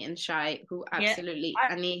Amy and Shy who Yeah. absolutely I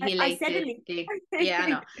said annihilated elite. the. Yeah, I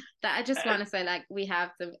know. That I just want to say, like, we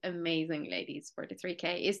have some amazing ladies for the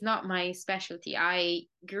 3K. It's not my specialty. I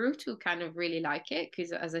grew to kind of really like it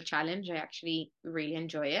because as a challenge, I actually really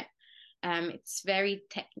enjoy it. It's very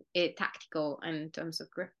tactical in terms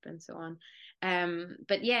of grip and so on.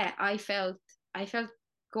 But yeah, I felt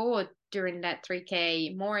good during that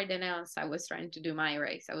 3K more than else. I was trying to do my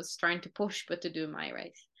race. I was trying to push, but to do my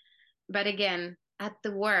race. But again, at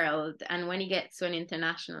the world and when you get to an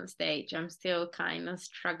international stage, I'm still kind of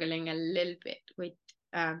struggling a little bit with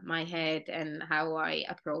my head and how I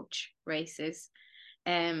approach races.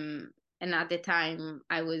 Um, and at the time,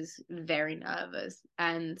 I was very nervous.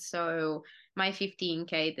 And so my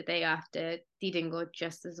 15K the day after didn't go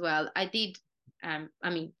just as well. I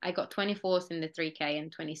mean, I got 24th in the 3K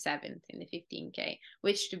and 27th in the 15K,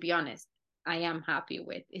 which to be honest, I am happy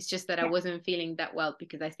with. It's just that I Yeah. wasn't feeling that well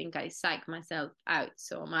because I think I psyched myself out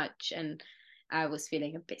so much and I was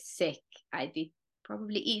feeling a bit sick. I did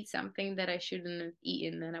probably eat something that I shouldn't have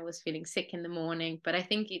eaten and I was feeling sick in the morning. But I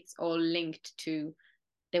think it's all linked to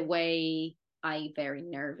the way I very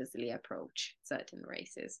nervously approach certain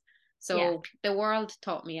races. Yeah. So the world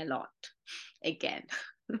taught me a lot again.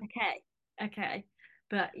 Okay. Okay.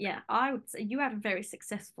 But yeah, I would say you had a very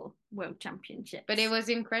successful World But it Championships. was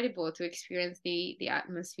incredible to experience the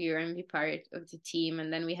atmosphere and be part of the team.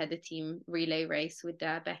 And then we had the team relay race with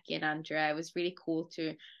Becky and Andrea. It was really cool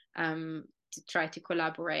to try to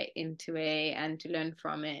collaborate into it and to learn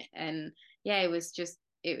from it. And yeah, it was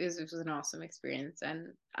an awesome experience. And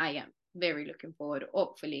I am very looking forward,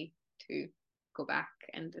 hopefully, to go back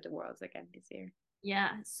and do the Worlds again this year.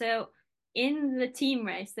 Yeah. So in the team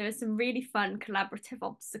race, there were some really fun collaborative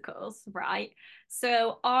obstacles, right?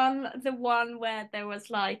 So on the one where there was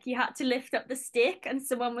like you had to lift up the stick and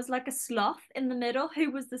someone was like a sloth in the middle.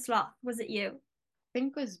 Who was the sloth? Was it you? I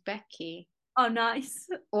think it was Becky Oh, nice.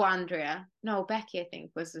 or Andrea. No, Becky, I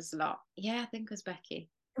think was a lot. Yeah, I think it was Becky.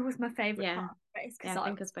 It was my favorite Yeah. part of the race Yeah, because I I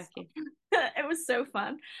think was it's Becky. it was so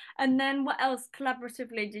fun. And then what else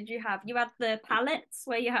collaboratively did you have? You had the pallets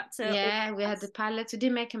where you had to Yeah, we had the organize. pallets. We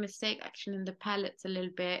did make a mistake actually in the pallets a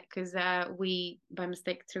little bit because we by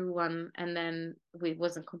mistake threw one and then we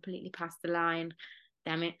wasn't completely past the line.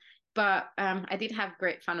 Damn it. But I did have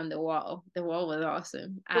great fun on the wall. The wall was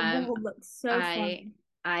awesome. The wall looked so I funny.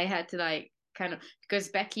 I had to like kind of because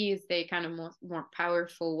Becky is the kind of more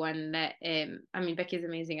powerful one that I mean Becky's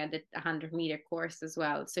amazing at the 100-meter course as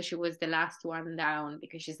well. So she was the last one down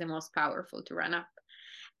because she's the most powerful to run up.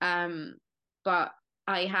 Um, but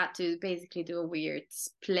I had to basically do a weird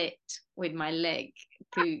split with my leg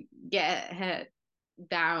to get her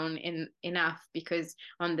down in enough because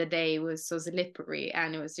on the day it was so slippery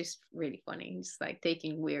and it was just really funny, just like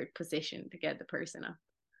taking weird position to get the person up.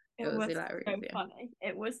 It It was was hilarious, so yeah. funny.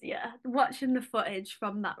 It was, yeah, watching the footage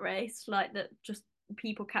from that race, like that just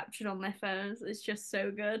people captured on their phones, it's just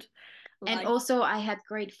so good. And Like, also I had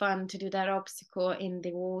great fun to do that obstacle in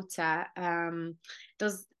the water.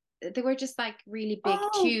 Those they were just like really big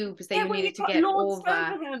oh, tubes that yeah, you where you needed to got get launched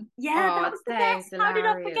over. over them. Yeah, that Oh, was the that is best. How did I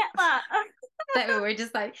hilarious. forget that? That we were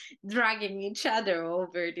just like dragging each other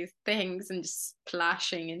over these things and just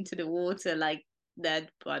splashing into the water like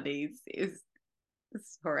dead bodies.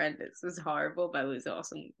 It's horrendous. It was horrible, but it was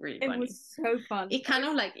awesome, really It funny. was so fun. It kind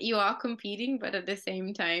of like you are competing, but at the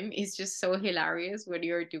same time, it's just so hilarious what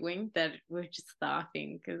you're doing that we're just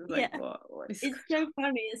laughing because like, Yeah. what is It's going so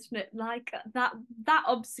funny, isn't it? Like that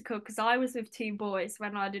obstacle, because I was with two boys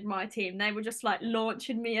when I did my team. They were just like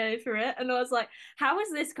launching me over it, and I was like, "How is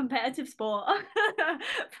this competitive sport?"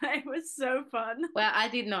 But it was so fun. Well, I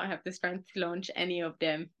did not have the strength to launch any of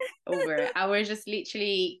them over. I was just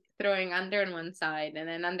literally throwing under on one side, and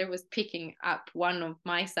then under was picking up one of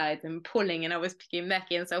my sides and pulling, and I was picking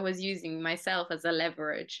Becky, and so I was using myself as a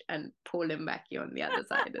leverage and pulling Becky on the other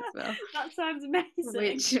side as well, That sounds amazing.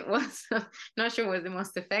 which was not sure was the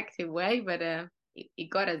most effective way, but it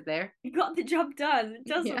got us there. You got the job done. It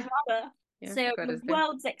doesn't Yeah, matter. yeah, So it got the us there.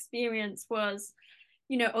 world's experience was,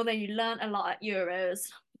 although you learned a lot at Euros,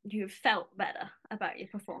 you felt better about your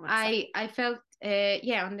performance. I felt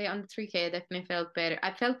yeah on the 3K I definitely felt better.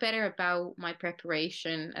 I felt better about my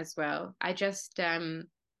preparation as well. I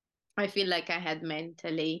feel like I had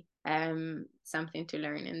mentally something to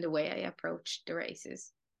learn in the way I approached the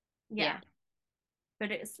races. Yeah, Yeah.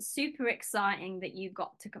 but it's super exciting that you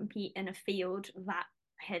got to compete in a field that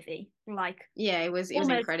heavy, like Yeah, it was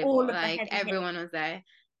almost incredible. all of the Like heavy hit. everyone was there.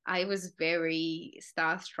 I was very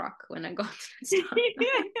starstruck when I got to the start.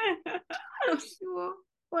 I was like,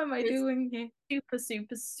 what am I It's doing here? super,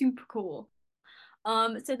 super, super cool.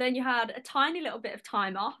 So then you had a tiny little bit of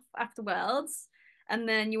time off after Worlds, and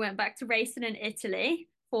then you went back to racing in Italy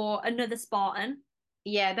for another Spartan.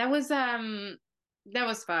 Yeah, that was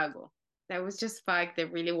Fargo. That was just Fag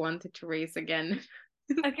that really wanted to race again.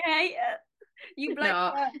 Okay, you blame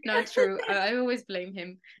No, her. not true. I always blame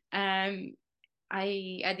him. Um,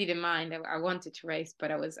 I didn't mind. I wanted to race,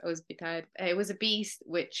 but I was a bit tired. It was a beast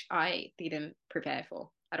which I didn't prepare for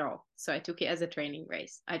at all. So I took it as a training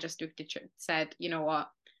race. I just took said, you know what,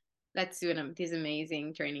 let's do this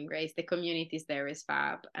amazing training race. The communities there is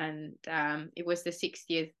fab, and it was the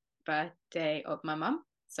 60th birthday of my mum.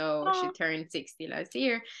 So she Oh, turned 60 last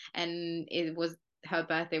year, and it was her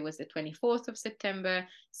birthday was the 24th of September.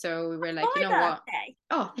 So we were like, you my know what? birthday.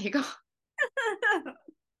 Oh, there you go.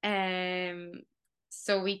 Um,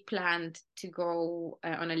 so we planned to go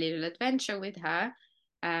on a little adventure with her,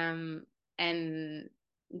 um, and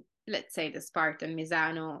let's say the Spartan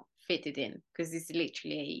Misano fitted in because it's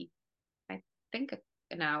literally, I think,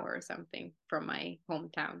 an hour or something from my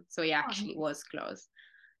hometown. So it Oh, actually nice. was close.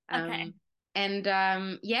 Okay. Um, and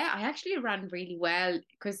yeah, I actually ran really well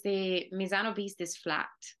because the Misano Beast is flat.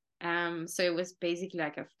 So it was basically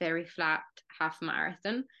like a very flat half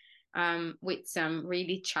marathon, with some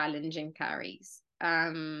really challenging carries,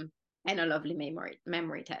 and a lovely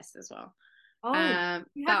memory test as well. Oh,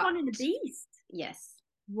 you had But one in the Beast. yes,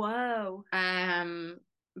 Whoa. um,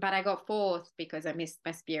 but I got fourth because I missed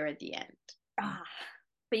my spear at the end. Ah,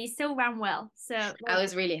 but you still ran well. So I well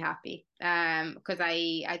was really happy, because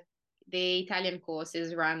the Italian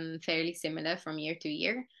courses run fairly similar from year to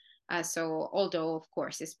year. So although of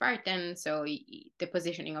course it's Spartan, so the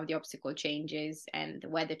positioning of the obstacle changes and the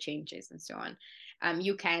weather changes and so on.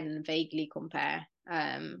 You can vaguely compare,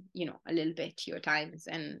 a little bit your times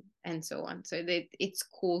and so on. So that it's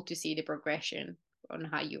cool to see the progression on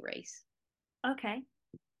how you race. okay.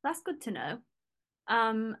 That's good to know.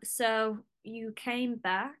 So you came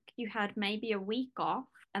back, you had maybe a week off,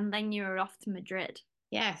 and then you were off to Madrid for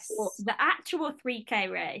Yes. the actual 3K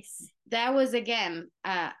race. That was again,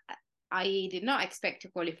 I did not expect to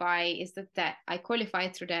qualify. Is that I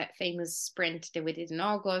qualified through that famous sprint that we did in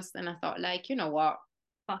August, and I thought, like, you know what,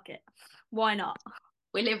 Fuck it. Why not?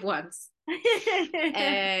 we live once.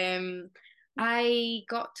 Um, I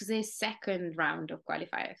got to the second round of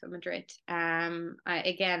qualifier for Madrid.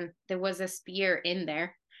 Again, there was a spear in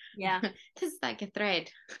there. Yeah. This is like a thread.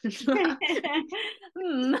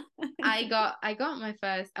 Hmm. I got my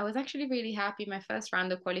first. I was actually really happy. My first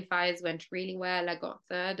round of qualifiers went really well. I got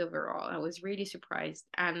third overall. I was really surprised.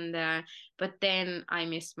 And but then I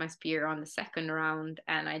missed my spear on the second round,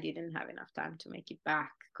 and I didn't have enough time to make it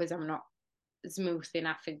back because I'm not smooth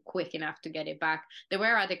enough and quick enough to get it back. There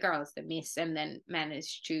were other girls that missed and then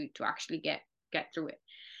managed to actually get through it.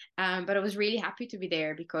 But I was really happy to be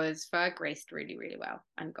there because Ferg raced really, really well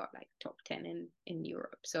and got like top 10 in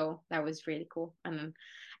Europe. So that was really cool. And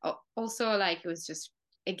also, like, it was just,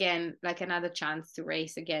 again, like another chance to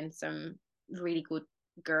race against some really good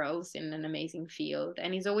girls in an amazing field.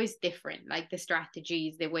 And it's always different, like the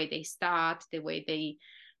strategies, the way they start, the way they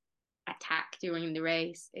attack during the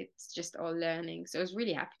race. It's just all learning. So I was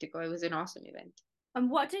really happy to go. It was an awesome event.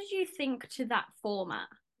 And what did you think to that format?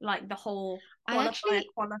 Like the whole I qualifier, actually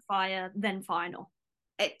qualifier, then final.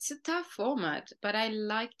 It's a tough format, but I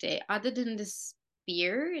liked it. Other than the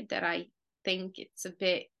spear, that I think it's a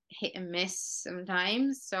bit hit and miss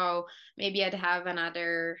sometimes. So maybe I'd have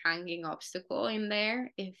another hanging obstacle in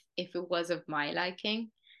there if it was of my liking.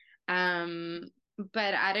 Um,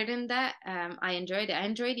 but other than that, I enjoyed it. I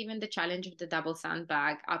enjoyed even the challenge of the double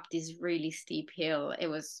sandbag up this really steep hill. It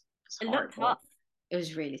was It looked tough. horrible. It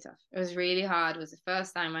was really tough. It was really hard. It was the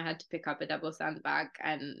first time I had to pick up a double sandbag,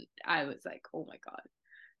 and I was like, oh my God,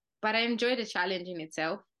 but I enjoy the challenge in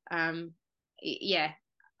itself. Yeah,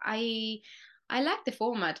 I I like the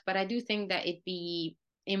format, but I do think that it'd be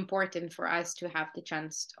important for us to have the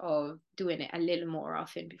chance of doing it a little more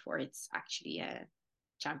often before it's actually a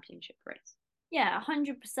championship race. Yeah,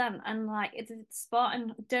 100%. And like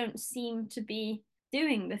Spartan don't seem to be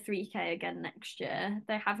doing the 3K again next year.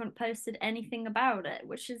 They haven't posted anything about it,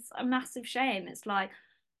 which is a massive shame. It's like,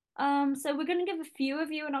 so we're gonna give a few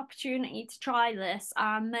of you an opportunity to try this,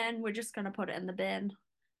 and then we're just gonna put it in the bin.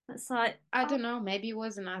 It's like, I oh, don't know. Maybe it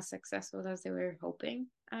wasn't as successful as they were hoping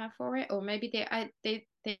for it, or maybe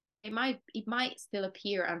they might it might still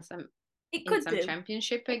appear on some it in could some do.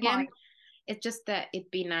 championship It might. again. It's just that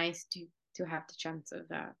it'd be nice to have the chance of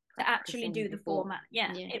to actually practicing do the before. format.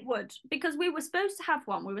 Yeah, Yeah. it would. Because we were supposed to have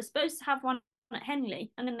one. We were supposed to have one at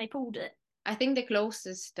Henley and then they pulled it. I think the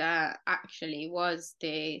closest actually was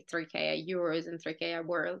the 3K Euros and 3K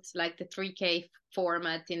Worlds. Like the 3K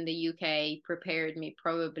format in the UK prepared me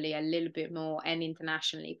probably a little bit more, and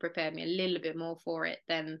internationally prepared me a little bit more for it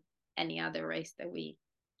than any other race that we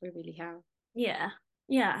really have. Yeah.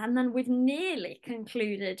 Yeah. And then we've nearly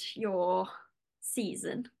concluded your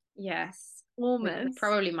season. Yes, with Almost.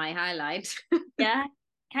 probably my highlight. Yeah.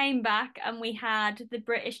 Came back and we had the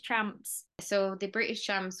British champs. So the British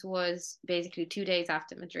Champs was basically 2 days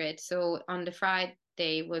after Madrid. So on the Friday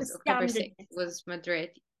The was October standard 6th was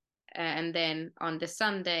Madrid, and then on the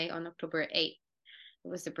Sunday on October 8th it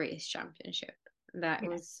was the British Championship. That yeah.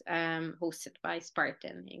 was hosted by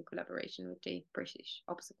Spartan in collaboration with the British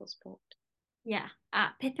Obstacle Sport. Yeah,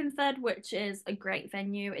 at Pippinford, which is a great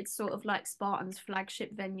venue. It's sort of like Spartan's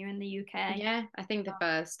flagship venue in the UK. Yeah, I think the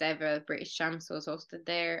first ever British Champs was hosted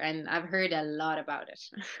there, and I've heard a lot about it.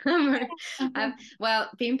 Well,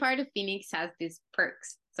 being part of Phoenix has these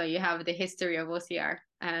perks. So you have the history of OCR.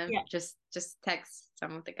 Yeah, Just text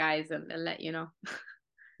some of the guys and they'll let you know.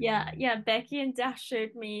 yeah. Becky and Dash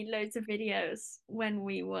showed me loads of videos when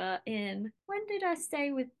we were in. When did I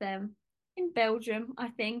stay with them? In Belgium, I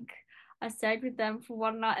think. I stayed with them for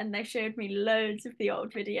one night and they showed me loads of the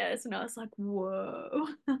old videos, and I was like, whoa.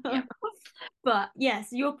 Yeah. But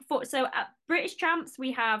yes, so at British Champs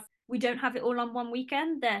we don't have it all on one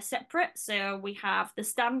weekend. They're separate. So we have the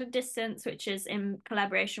standard distance, which is in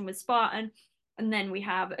collaboration with Spartan, and then we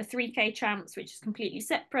have a 3K champs, which is completely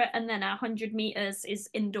separate, and then our 100 meters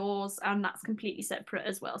is indoors, and that's completely separate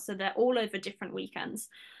as well. So they're all over different weekends.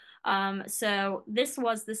 So this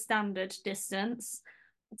was the standard distance.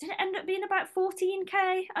 Did it end up being about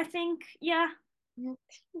 14K? I think. Yeah. I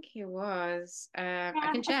think it was. I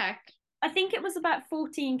Yeah, can check. I think it was about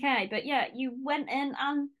 14K, but yeah, you went in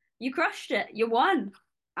and you crushed it. You won.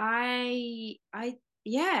 Yeah,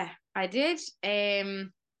 I did. Here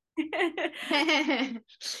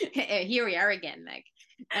we are again, like,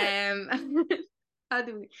 how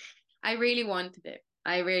do we? I really wanted it.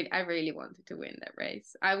 I really wanted to win that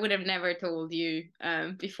race. I would have never told you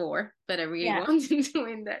before, but I really Yeah, wanted to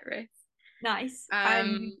win that race. nice. And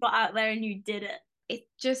you Um, got out there and you did it. it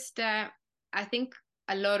just I think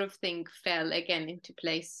a lot of things fell again into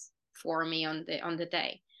place for me on the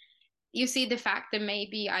day. You see, the fact that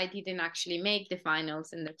maybe I didn't actually make the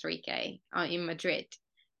finals in the 3K in Madrid,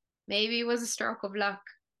 maybe it was a stroke of luck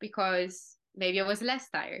because maybe I was less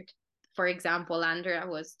tired. For example, Andrea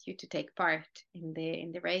was due to take part in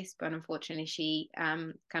the race, but unfortunately she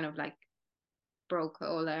kind of like broke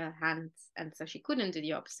all her hands, and so she couldn't do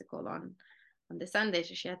the obstacle on the Sunday,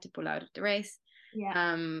 so she had to pull out of the race.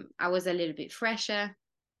 Yeah. I was a little bit fresher.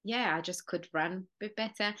 Yeah, I just could run a bit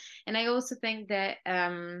better, and I also think that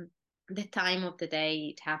the time of the day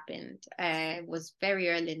it happened was very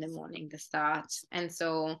early in the morning, the start, and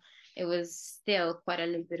so it was still quite a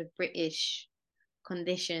little bit of British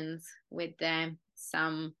conditions with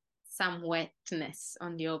some wetness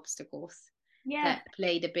on the obstacles Yeah. that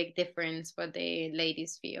played a big difference for the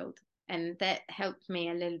ladies field, and that helped me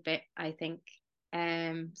a little bit, I think.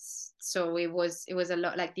 So it was a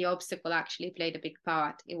lot, like the obstacle actually played a big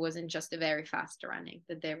part. It wasn't just a very fast running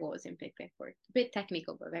that there was in Pickford, a bit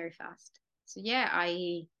technical but very fast. So yeah,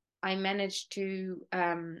 I managed to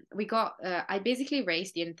we got I basically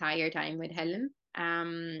raced the entire time with Helen.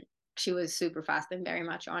 She was super fast and very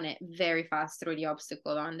much on it, very fast through the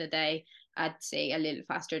obstacle on the day. I'd say a little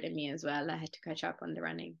faster than me as well. I had to catch up on the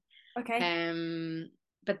running. Okay.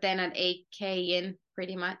 But then at 8K in,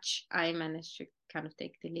 pretty much, I managed to kind of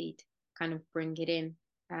take the lead, kind of bring it in.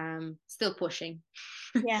 Still pushing.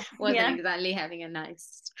 Yeah. Wasn't Yeah. exactly having a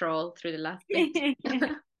nice stroll through the last bit.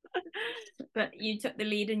 But you took the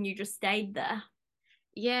lead and you just stayed there.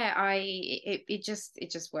 Yeah, it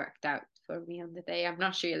just worked out for me on the day. I'm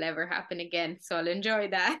not sure it'll ever happen again, so I'll enjoy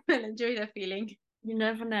that. I'll enjoy that feeling. You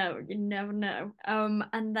never know. You never know.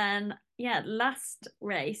 And then yeah, last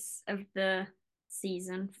race of the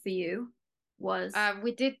season for you was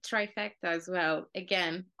We did trifecta as well.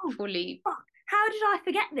 Again, oh fully. fuck. How did I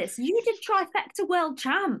forget this? You did trifecta world I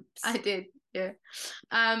champs. did, yeah.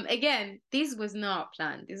 Again, this was not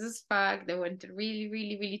planned. This is Fag that wanted really,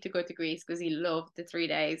 really, really to go to Greece because he loved the 3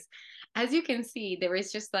 days. As you can see, there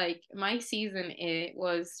is just like my season, it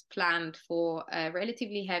was planned for a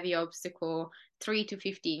relatively heavy obstacle, 3 to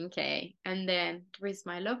 15K. And then there is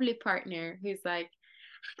my lovely partner who's like,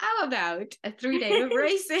 how about a 3 day of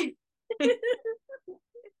racing?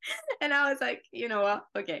 And I was like, you know what?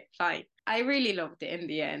 Okay, fine. I really loved it in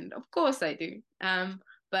the end. Of course I do.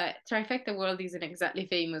 But Trifecta World isn't exactly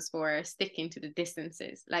famous for sticking to the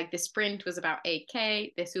distances. Like the sprint was about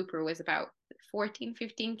 8K, the super was about 14,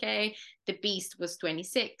 15K, the beast was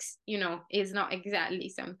 26. It's not exactly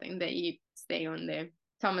something that you stay on there.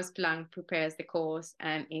 Thomas Planck prepares the course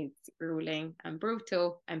and it's grueling and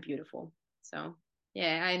brutal and beautiful. So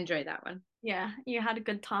yeah, I enjoyed that one. Yeah, you had a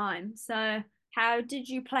good time. So, how did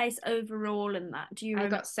you place overall in that? Do you I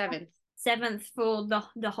remember? got seventh. Seventh for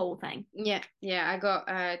the whole thing. Yeah. I got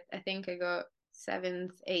I think I got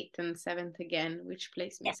seventh, eighth, and seventh again, which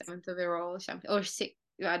placed me Yes. seventh overall, something or six.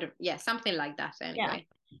 I don't, yeah, something like that Yeah. anyway.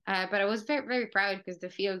 But I was very, very proud because the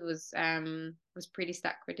field was pretty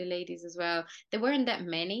stacked with the ladies as well. There weren't that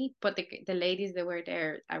many, but the ladies that were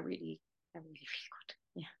there are really good.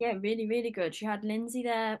 Yeah. Yeah, really, really good. You had Lindsay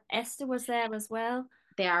there. Esther was there as well.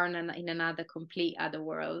 They are in another complete other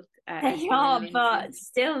world, They Esther and are, Lindsay. but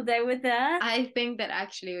still, they were there. I think that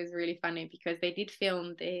actually was really funny because they did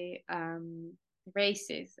film the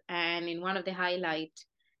races, and in one of the highlight,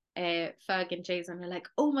 Ferg and Jason are like,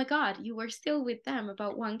 "Oh my God, you were still with them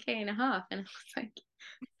about 1K and a half," and I was like,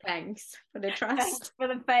 "Thanks for the Thanks trust." for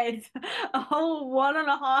the faith. A whole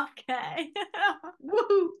 1.5K.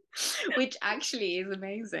 Woo! Which actually is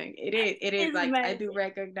amazing. It is It's like I do amazing.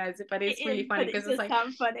 recognize it, but It it's really is, but funny it because it's does like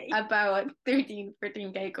sound funny. about 13,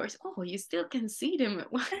 14K course. Oh, you still can see them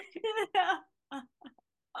at one.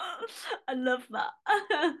 I love that.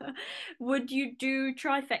 Would you do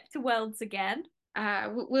trifecta worlds again?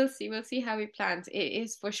 We'll see. We'll see how he plans. It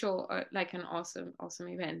is for sure like an awesome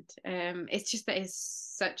event. It's just that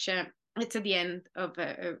it's at the end of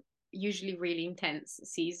a usually really intense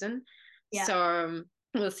season, Yeah. so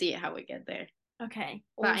we'll see how we get there. Okay.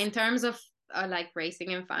 But Also, in terms of like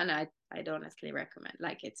racing and fun, I'd honestly recommend.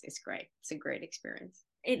 Like it's great. It's a great experience.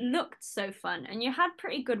 it looked so fun, and you had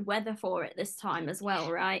pretty good weather for it this time as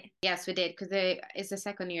well, right? Yes, we did because it's the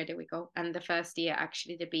second year that we go, and the first year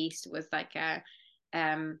actually the beast was like a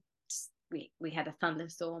um we had a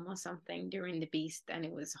thunderstorm or something during the beast and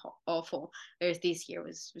it was awful. Whereas this year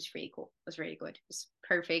was really cool. It was really good. It was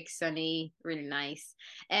perfect, sunny, really nice.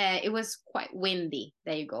 It was quite windy.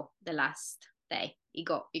 There you go. The last day it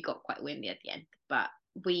got quite windy at the end, but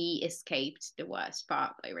we escaped the worst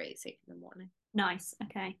part by racing in the morning. Nice.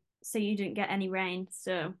 Okay. So you didn't get any rain.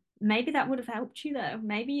 So maybe that would have helped you though.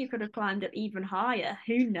 Maybe you could have climbed it even higher.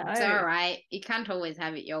 Who It's all knows? right. You can't always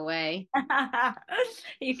have it your way.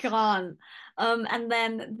 You can't. And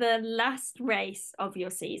then the last race of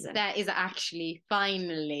your season, That is actually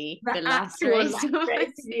finally the the last actual race last of my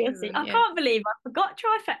race of your season. season. I Yeah. can't believe I forgot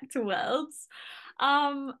Trifecta Worlds.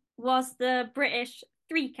 Was the British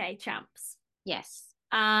 3K champs. Yes.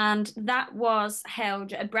 And that was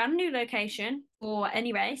held at a brand new location for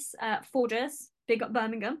any race, Forders, big up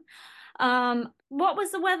Birmingham. What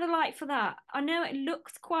was the weather like for that? I know it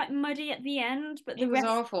looked quite muddy at the end, but the It was rest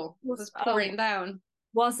awful. It was, was pouring down.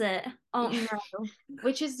 was it? Oh Yeah. no.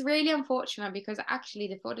 Which is really unfortunate because actually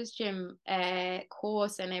the Fortis Gym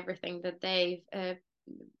course and everything that they've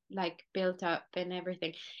like built up and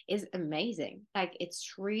everything is amazing. Like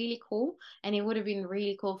it's really cool and it would have been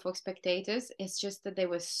really cool for spectators. It's just that they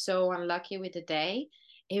were so unlucky with the day.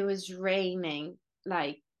 It was raining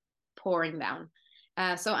like pouring down.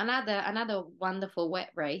 So another wonderful wet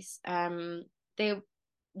race. They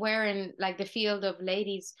were in like the field of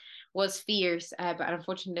ladies was fierce, but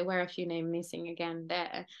unfortunately there were a few names missing again.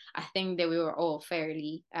 There, I think that we were all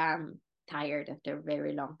fairly tired after a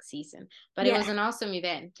very long season, but it Yeah, was an awesome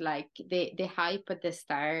event. Like the hype at the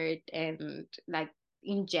start and like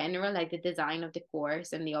in general, like the design of the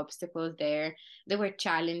course and the obstacles there, they were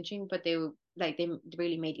challenging, but they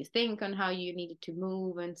really made you think on how you needed to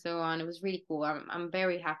move and so on. It was really cool. I'm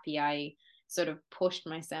very happy I sort of pushed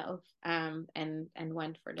myself and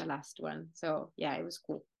went for the last one. So yeah, it was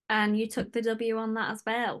cool. and you took the W on that as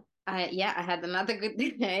well. I had another good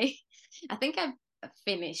day. I think I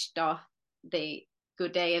finished off the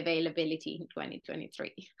good day availability in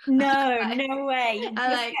 2023. No, I, no way. You're I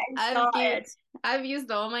just like getting started. I've used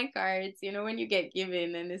all my cards, when you get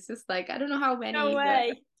given and it's just like I don't know how No many, but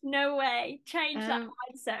way. No way. Change that um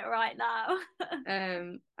mindset right now.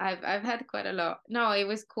 I've had quite a lot. No, it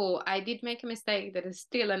was cool. I did make a mistake that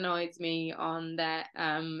still annoys me on that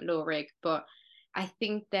low rig, but I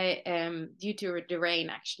think that due to the rain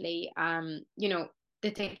actually,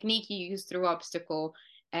 the technique you use through obstacle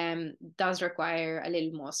does require a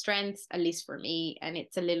little more strength, at least for me, and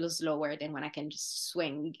it's a little slower than when I can just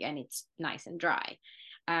swing and it's nice and dry.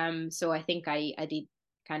 So I think I did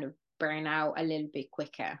kind of burn out a little bit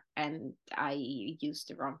quicker and I used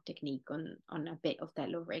the wrong technique on a bit of that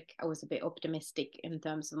low rig. I was a bit optimistic in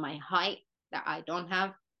terms of my height that I don't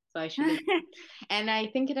have. So I should have. And I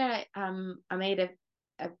think that I made a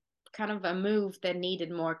kind of a move that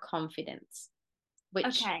needed more confidence, which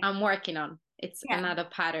Okay. I'm working on. It's Yeah. another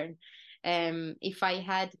pattern. If I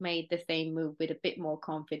had made the same move with a bit more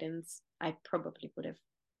confidence, I probably would have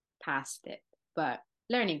passed it. But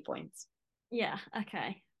learning points. Yeah.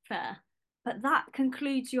 Okay. Fair. But that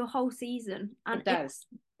concludes your whole season, and It it's does.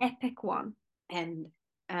 an epic one. And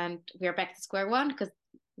we're back to square one because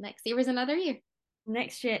next year is another year.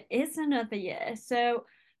 Next year is another year. So,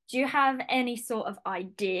 do you have any sort of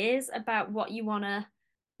ideas about what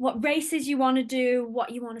races you want to do,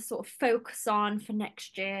 what you want to sort of focus on for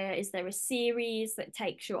next year? Is there a series that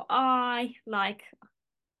takes your eye? Like,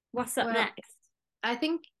 what's up Well, next? I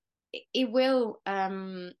think it will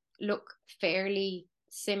look fairly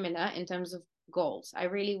similar in terms of goals. I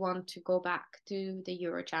really want to go back to the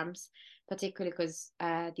Euro Champs, particularly because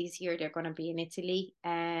this year they're going to be in Italy,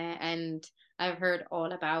 and I've heard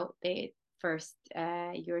all about the first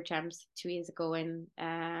Euro Champs 2 years ago in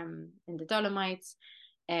the Dolomites.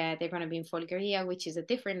 They're going to be in Folgaria, which is a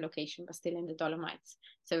different location, but still in the Dolomites.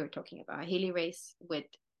 So we're talking about a hilly race with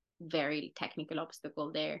very technical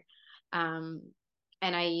obstacle there. Um,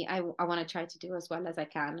 and I want to try to do as well as I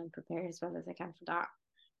can and prepare as well as I can for that.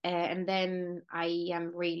 And then I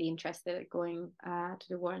am really interested in going to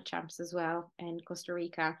the World Champs as well in Costa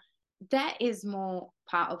Rica. That is more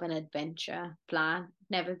part of an adventure plan.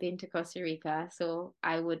 Never been to Costa Rica, so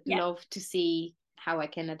I would Yeah, love to see how I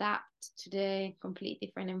can adapt to the complete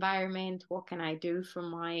different environment. What can I do from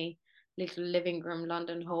my little living room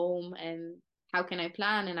London home, and how can I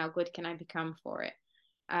plan and how good can I become for it?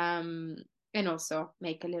 Um, and also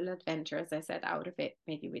make a little adventure, as I said, out of it,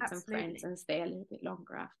 maybe with some friends absolutely. and stay a little bit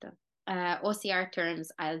longer after. OCR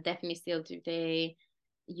terms, I'll definitely still do the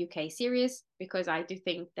UK series because I do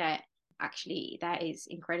think that actually that is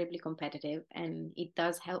incredibly competitive and it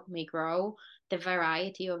does help me grow. The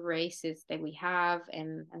variety of races that we have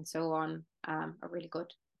and so on are really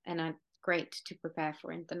good and are great to prepare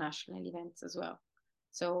for international events as well.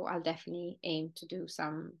 So I'll definitely aim to do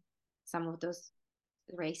some of those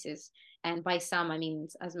races. And by some, I mean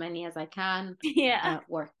as many as I can, Yeah.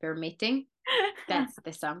 work permitting. That's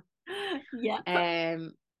the sum. Yep.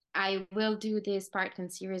 Um, I will do the Spartan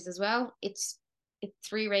series as well. It's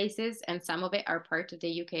 3 races, and some of it are part of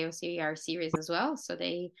the UK OCR series as well. So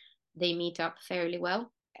they meet up fairly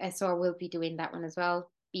well. So I will be doing that one as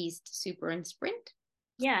well. Beast, Super, and Sprint.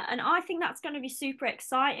 Yeah, and I think that's going to be super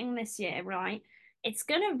exciting this year, right? It's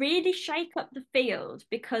going to really shake up the field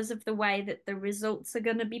because of the way that the results are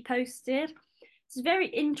going to be posted. It's very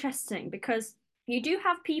interesting because you do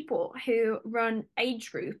have people who run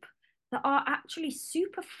age group that are actually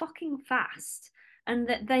super fucking fast and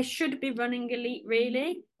that they should be running elite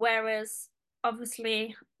really, whereas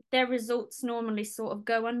obviously their results normally sort of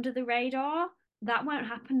go under the radar. That won't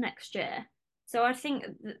happen next year. So I think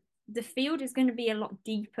the field is going to be a lot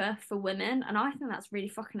deeper for women, and I think that's really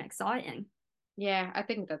fucking exciting. Yeah, I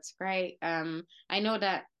think that's great. I know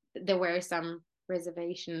that there were some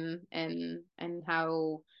reservation and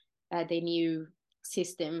how the new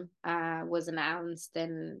system was announced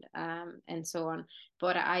and so on.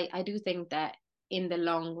 But I do think that in the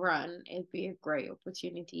long run, it'd be a great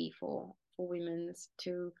opportunity for women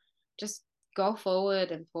to just go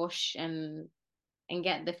forward and push and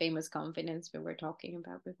get the famous confidence we were talking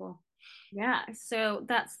about before. Yeah, so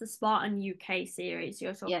that's the Spartan UK series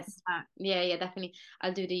you're talking Yes. about. Yeah, yeah, definitely.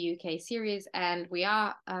 I'll do the UK series, and we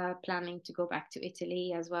are planning to go back to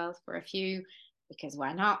Italy as well for a few, because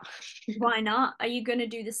why not? Why not? Are you going to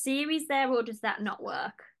do the series there, or does that not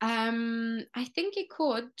work? I think it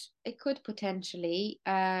could potentially.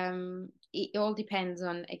 It all depends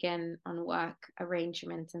on again on work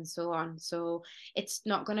arrangements and so on. So it's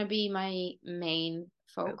not gonna be my main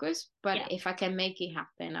Oh, focus, but yeah, if I can make it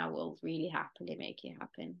happen, I will really happily make it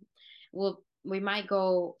happen. We might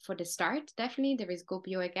go for the start, definitely. There is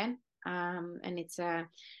Gubbio again. And it's a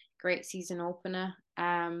great season opener.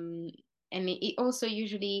 And it also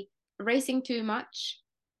usually racing too much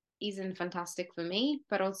isn't fantastic for me,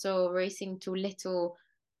 but also racing too little,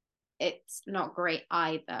 it's not great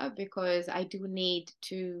either because I do need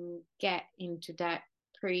to get into that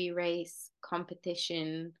pre-race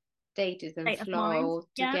competition status and state of mind. flow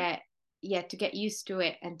to Yeah, get used to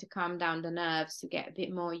it and to calm down the nerves to get a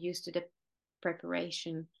bit more used to the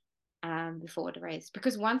preparation before the race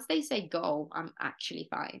because once they say go I'm actually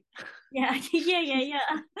fine. yeah, yeah,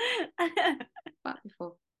 yeah. But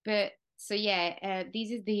before. But so yeah,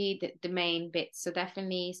 these is the main bits. So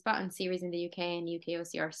definitely Spartan series in the UK and UK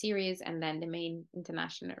OCR series, and then the main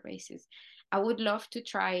international races. I would love to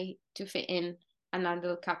try to fit in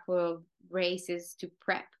another couple of races to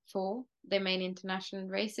prep for the main international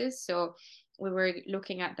races. So we were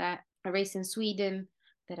looking at that a race in Sweden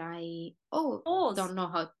that I Oars. don't know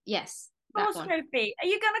how. Yes, that Horse one. trophy. Are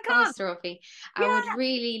you gonna Horse come? trophy. I would Yeah.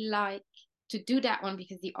 really like to do that one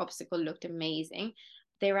because the obstacle looked amazing.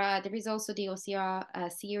 There is also the OCR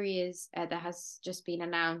series that has just been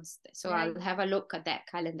announced. So Yeah. I'll have a look at that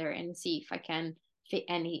calendar and see if I can fit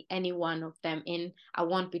any one of them in. I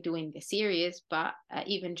won't be doing the series, but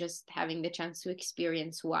even just having the chance to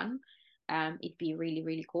experience one, it'd be really,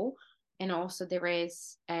 really cool. And also there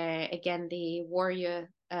is again the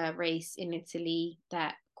warrior race in Italy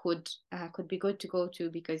that could be good to go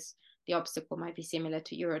to because the obstacle might be similar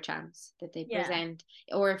to Eurochamps that they Yeah. present,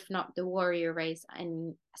 or if not, the warrior race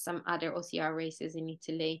and some other OCR races in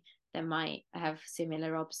Italy that might have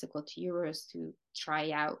similar obstacle to Euros to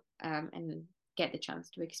try out and get the chance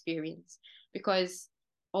to experience. Because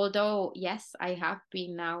although yes, I have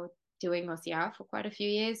been now doing OCR for quite a few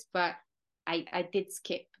years, but I did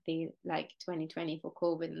skip the like 2020 for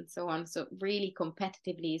COVID and so on. So really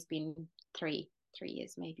competitively, it's been three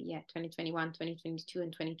years maybe, yeah, 2021, 2022,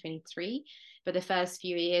 and 2023. But the first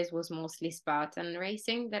few years was mostly Spartan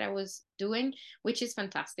racing that I was doing, which is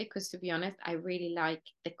fantastic because to be honest, I really like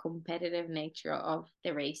the competitive nature of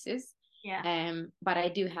the races. Yeah. But I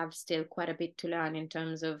do have still quite a bit to learn in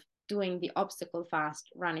terms of doing the obstacle fast,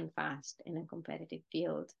 running fast in a competitive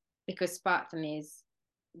field, because Spartan is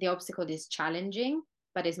the obstacle is challenging,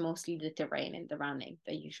 but it's mostly the terrain and the running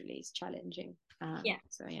that usually is challenging. Yeah.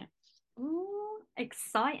 So yeah. Ooh,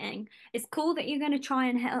 exciting. It's cool that you're going to try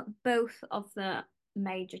and hit up both of the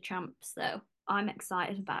major champs, though. I'm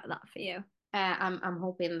excited about that for you. I'm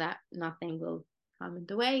hoping that nothing will come in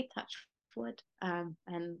the way. Touch wood. And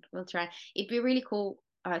we'll try. It'd be really cool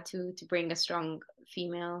to bring a strong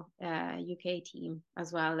female UK team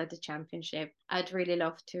as well at the championship. I'd really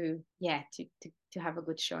love to, yeah, to have a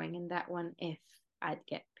good showing in that one if I'd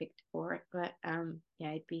get picked for it. But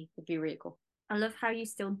yeah, it'd be really cool. I love how you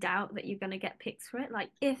still doubt that you're going to get picked for it. Like,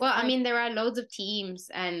 if Well, I I, mean, there are loads of teams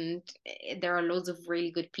and there are loads of really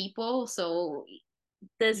good people, so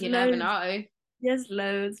there's you never loads, know. there's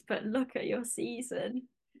loads, but look at your season.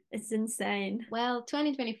 It's insane. Well,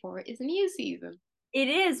 2024 is a new season, It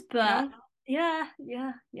is, you but know? yeah,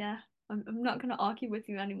 yeah, yeah. I'm not going to argue with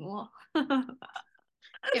you anymore.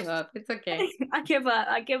 Give up. It's okay. I give up.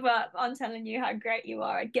 I give up on telling you how great you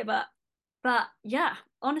are. I give up. But yeah,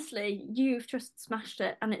 honestly, you've just smashed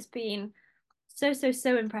it, and it's been so, so,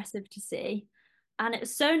 so impressive to see. And it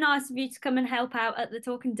was so nice of you to come and help out at the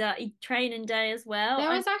Talking Dirty training day as well. That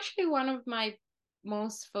I was actually one of my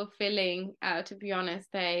most fulfilling, to be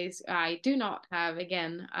honest, days. I do not have,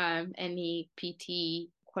 again, any PT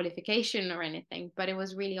qualification or anything, but it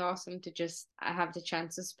was really awesome to just have the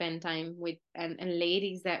chance to spend time with and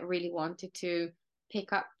ladies that really wanted to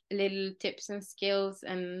pick up little tips and skills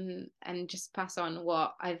and just pass on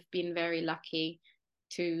what I've been very lucky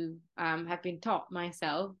to have been taught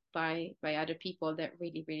myself by other people that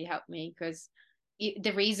really really helped me because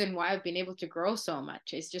the reason why I've been able to grow so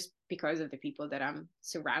much is just because of the people that I'm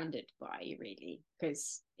surrounded by, really,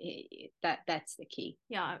 because that's the key.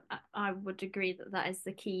 Yeah, I would agree that that is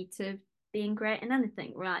the key to being great in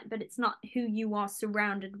anything, right? But it's not who you are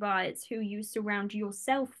surrounded by, it's who you surround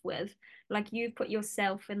yourself with. Like you've put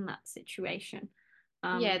yourself in that situation.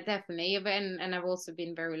 Yeah, Um, definitely. And I've also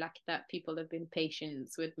been very lucky that people have been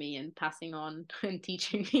patient with me and passing on and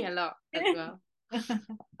teaching me a lot as well.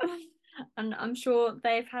 and I'm sure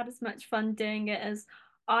they've had as much fun doing it as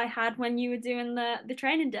I had when you were doing the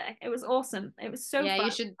training day. It was awesome. It was so Yeah, fun.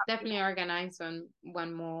 you should definitely organize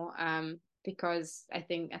one more because I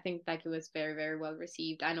think like it was very very well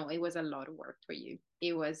received. I know it was a lot of work for you.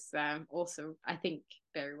 It was also I think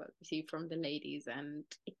very well received from the ladies and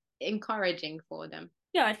encouraging for them.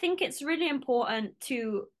 Yeah, I think it's really important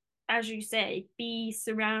to, as you say, be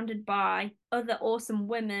surrounded by other awesome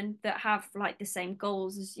women that have like the same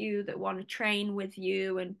goals as you, that want to train with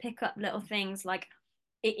you and pick up little things. Like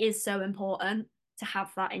it is so important to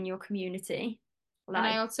have that in your community. And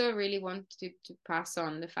I Like, also really want to pass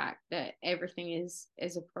on the fact that everything is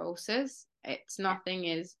a process. It's nothing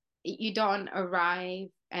is you don't arrive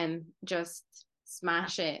and just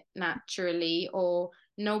smash it naturally, or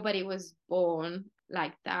nobody was born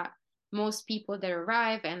like that. Most people that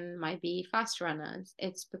arrive and might be fast runners,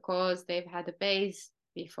 it's because they've had a base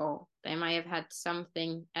before. They might have had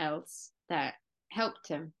something else that helped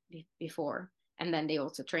them before, and then they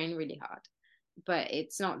also train really hard. But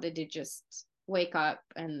it's not that they just wake up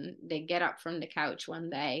and they get up from the couch one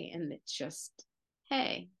day and it's just,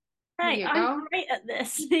 hey, Here Great. you I'm go. great at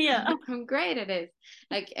this. Yeah. I'm great at it.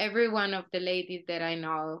 Like every one of the ladies that I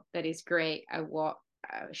know that is great at what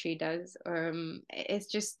she does. It's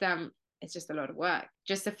just a lot of work.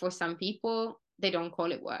 Just that for some people, they don't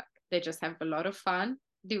call it work. They just have a lot of fun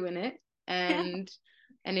doing it, and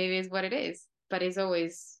it is what it is. But it's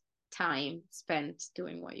always time spent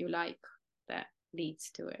doing what you like that leads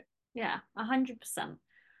to it. Yeah, 100%.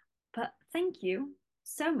 But thank you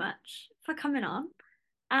so much for coming on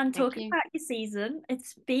and Thank talking you. about your season.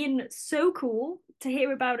 It's been so cool to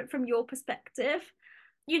hear about it from your perspective.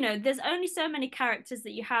 You know, there's only so many characters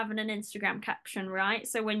that you have in an Instagram caption, right?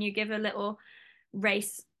 So when you give a little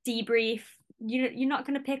race debrief, you're not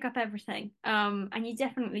going to pick up everything. And you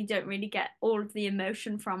definitely don't really get all of the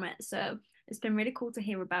emotion from it. So it's been really cool to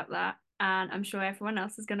hear about that. And I'm sure everyone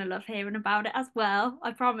else is going to love hearing about it as well.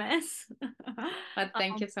 I promise. But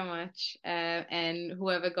thank you so much. And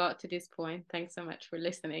whoever got to this point, thanks so much for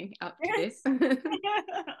listening up to this.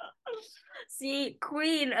 See,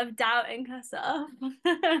 queen of doubting herself.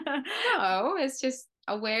 No, it's just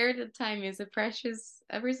aware that time is a precious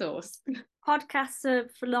resource. Podcasts are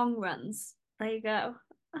for long runs. There you go.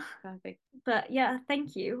 Perfect. But yeah,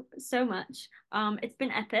 thank you so much. It's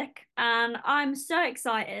been epic, and I'm so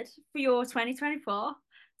excited for your 2024.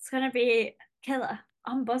 It's gonna be killer.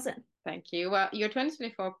 I'm buzzing. Thank you. Well, your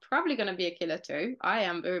 2024 probably going to be a killer too. I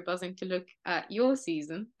am very buzzing to look at your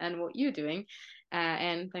season and what you're doing.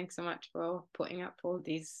 And thanks so much for putting up all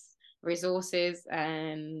these resources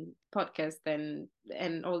and podcasts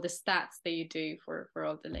and all the stats that you do for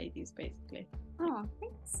all the ladies, basically. Oh,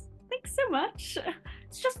 thanks. Thanks so much.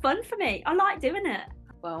 It's just fun for me. I like doing it.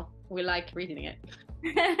 Well, we like reading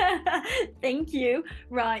it. Thank you.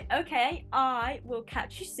 Right, okay. I will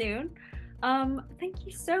catch you soon. Thank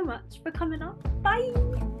you so much for coming on. Bye.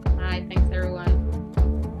 Bye. Thanks, everyone.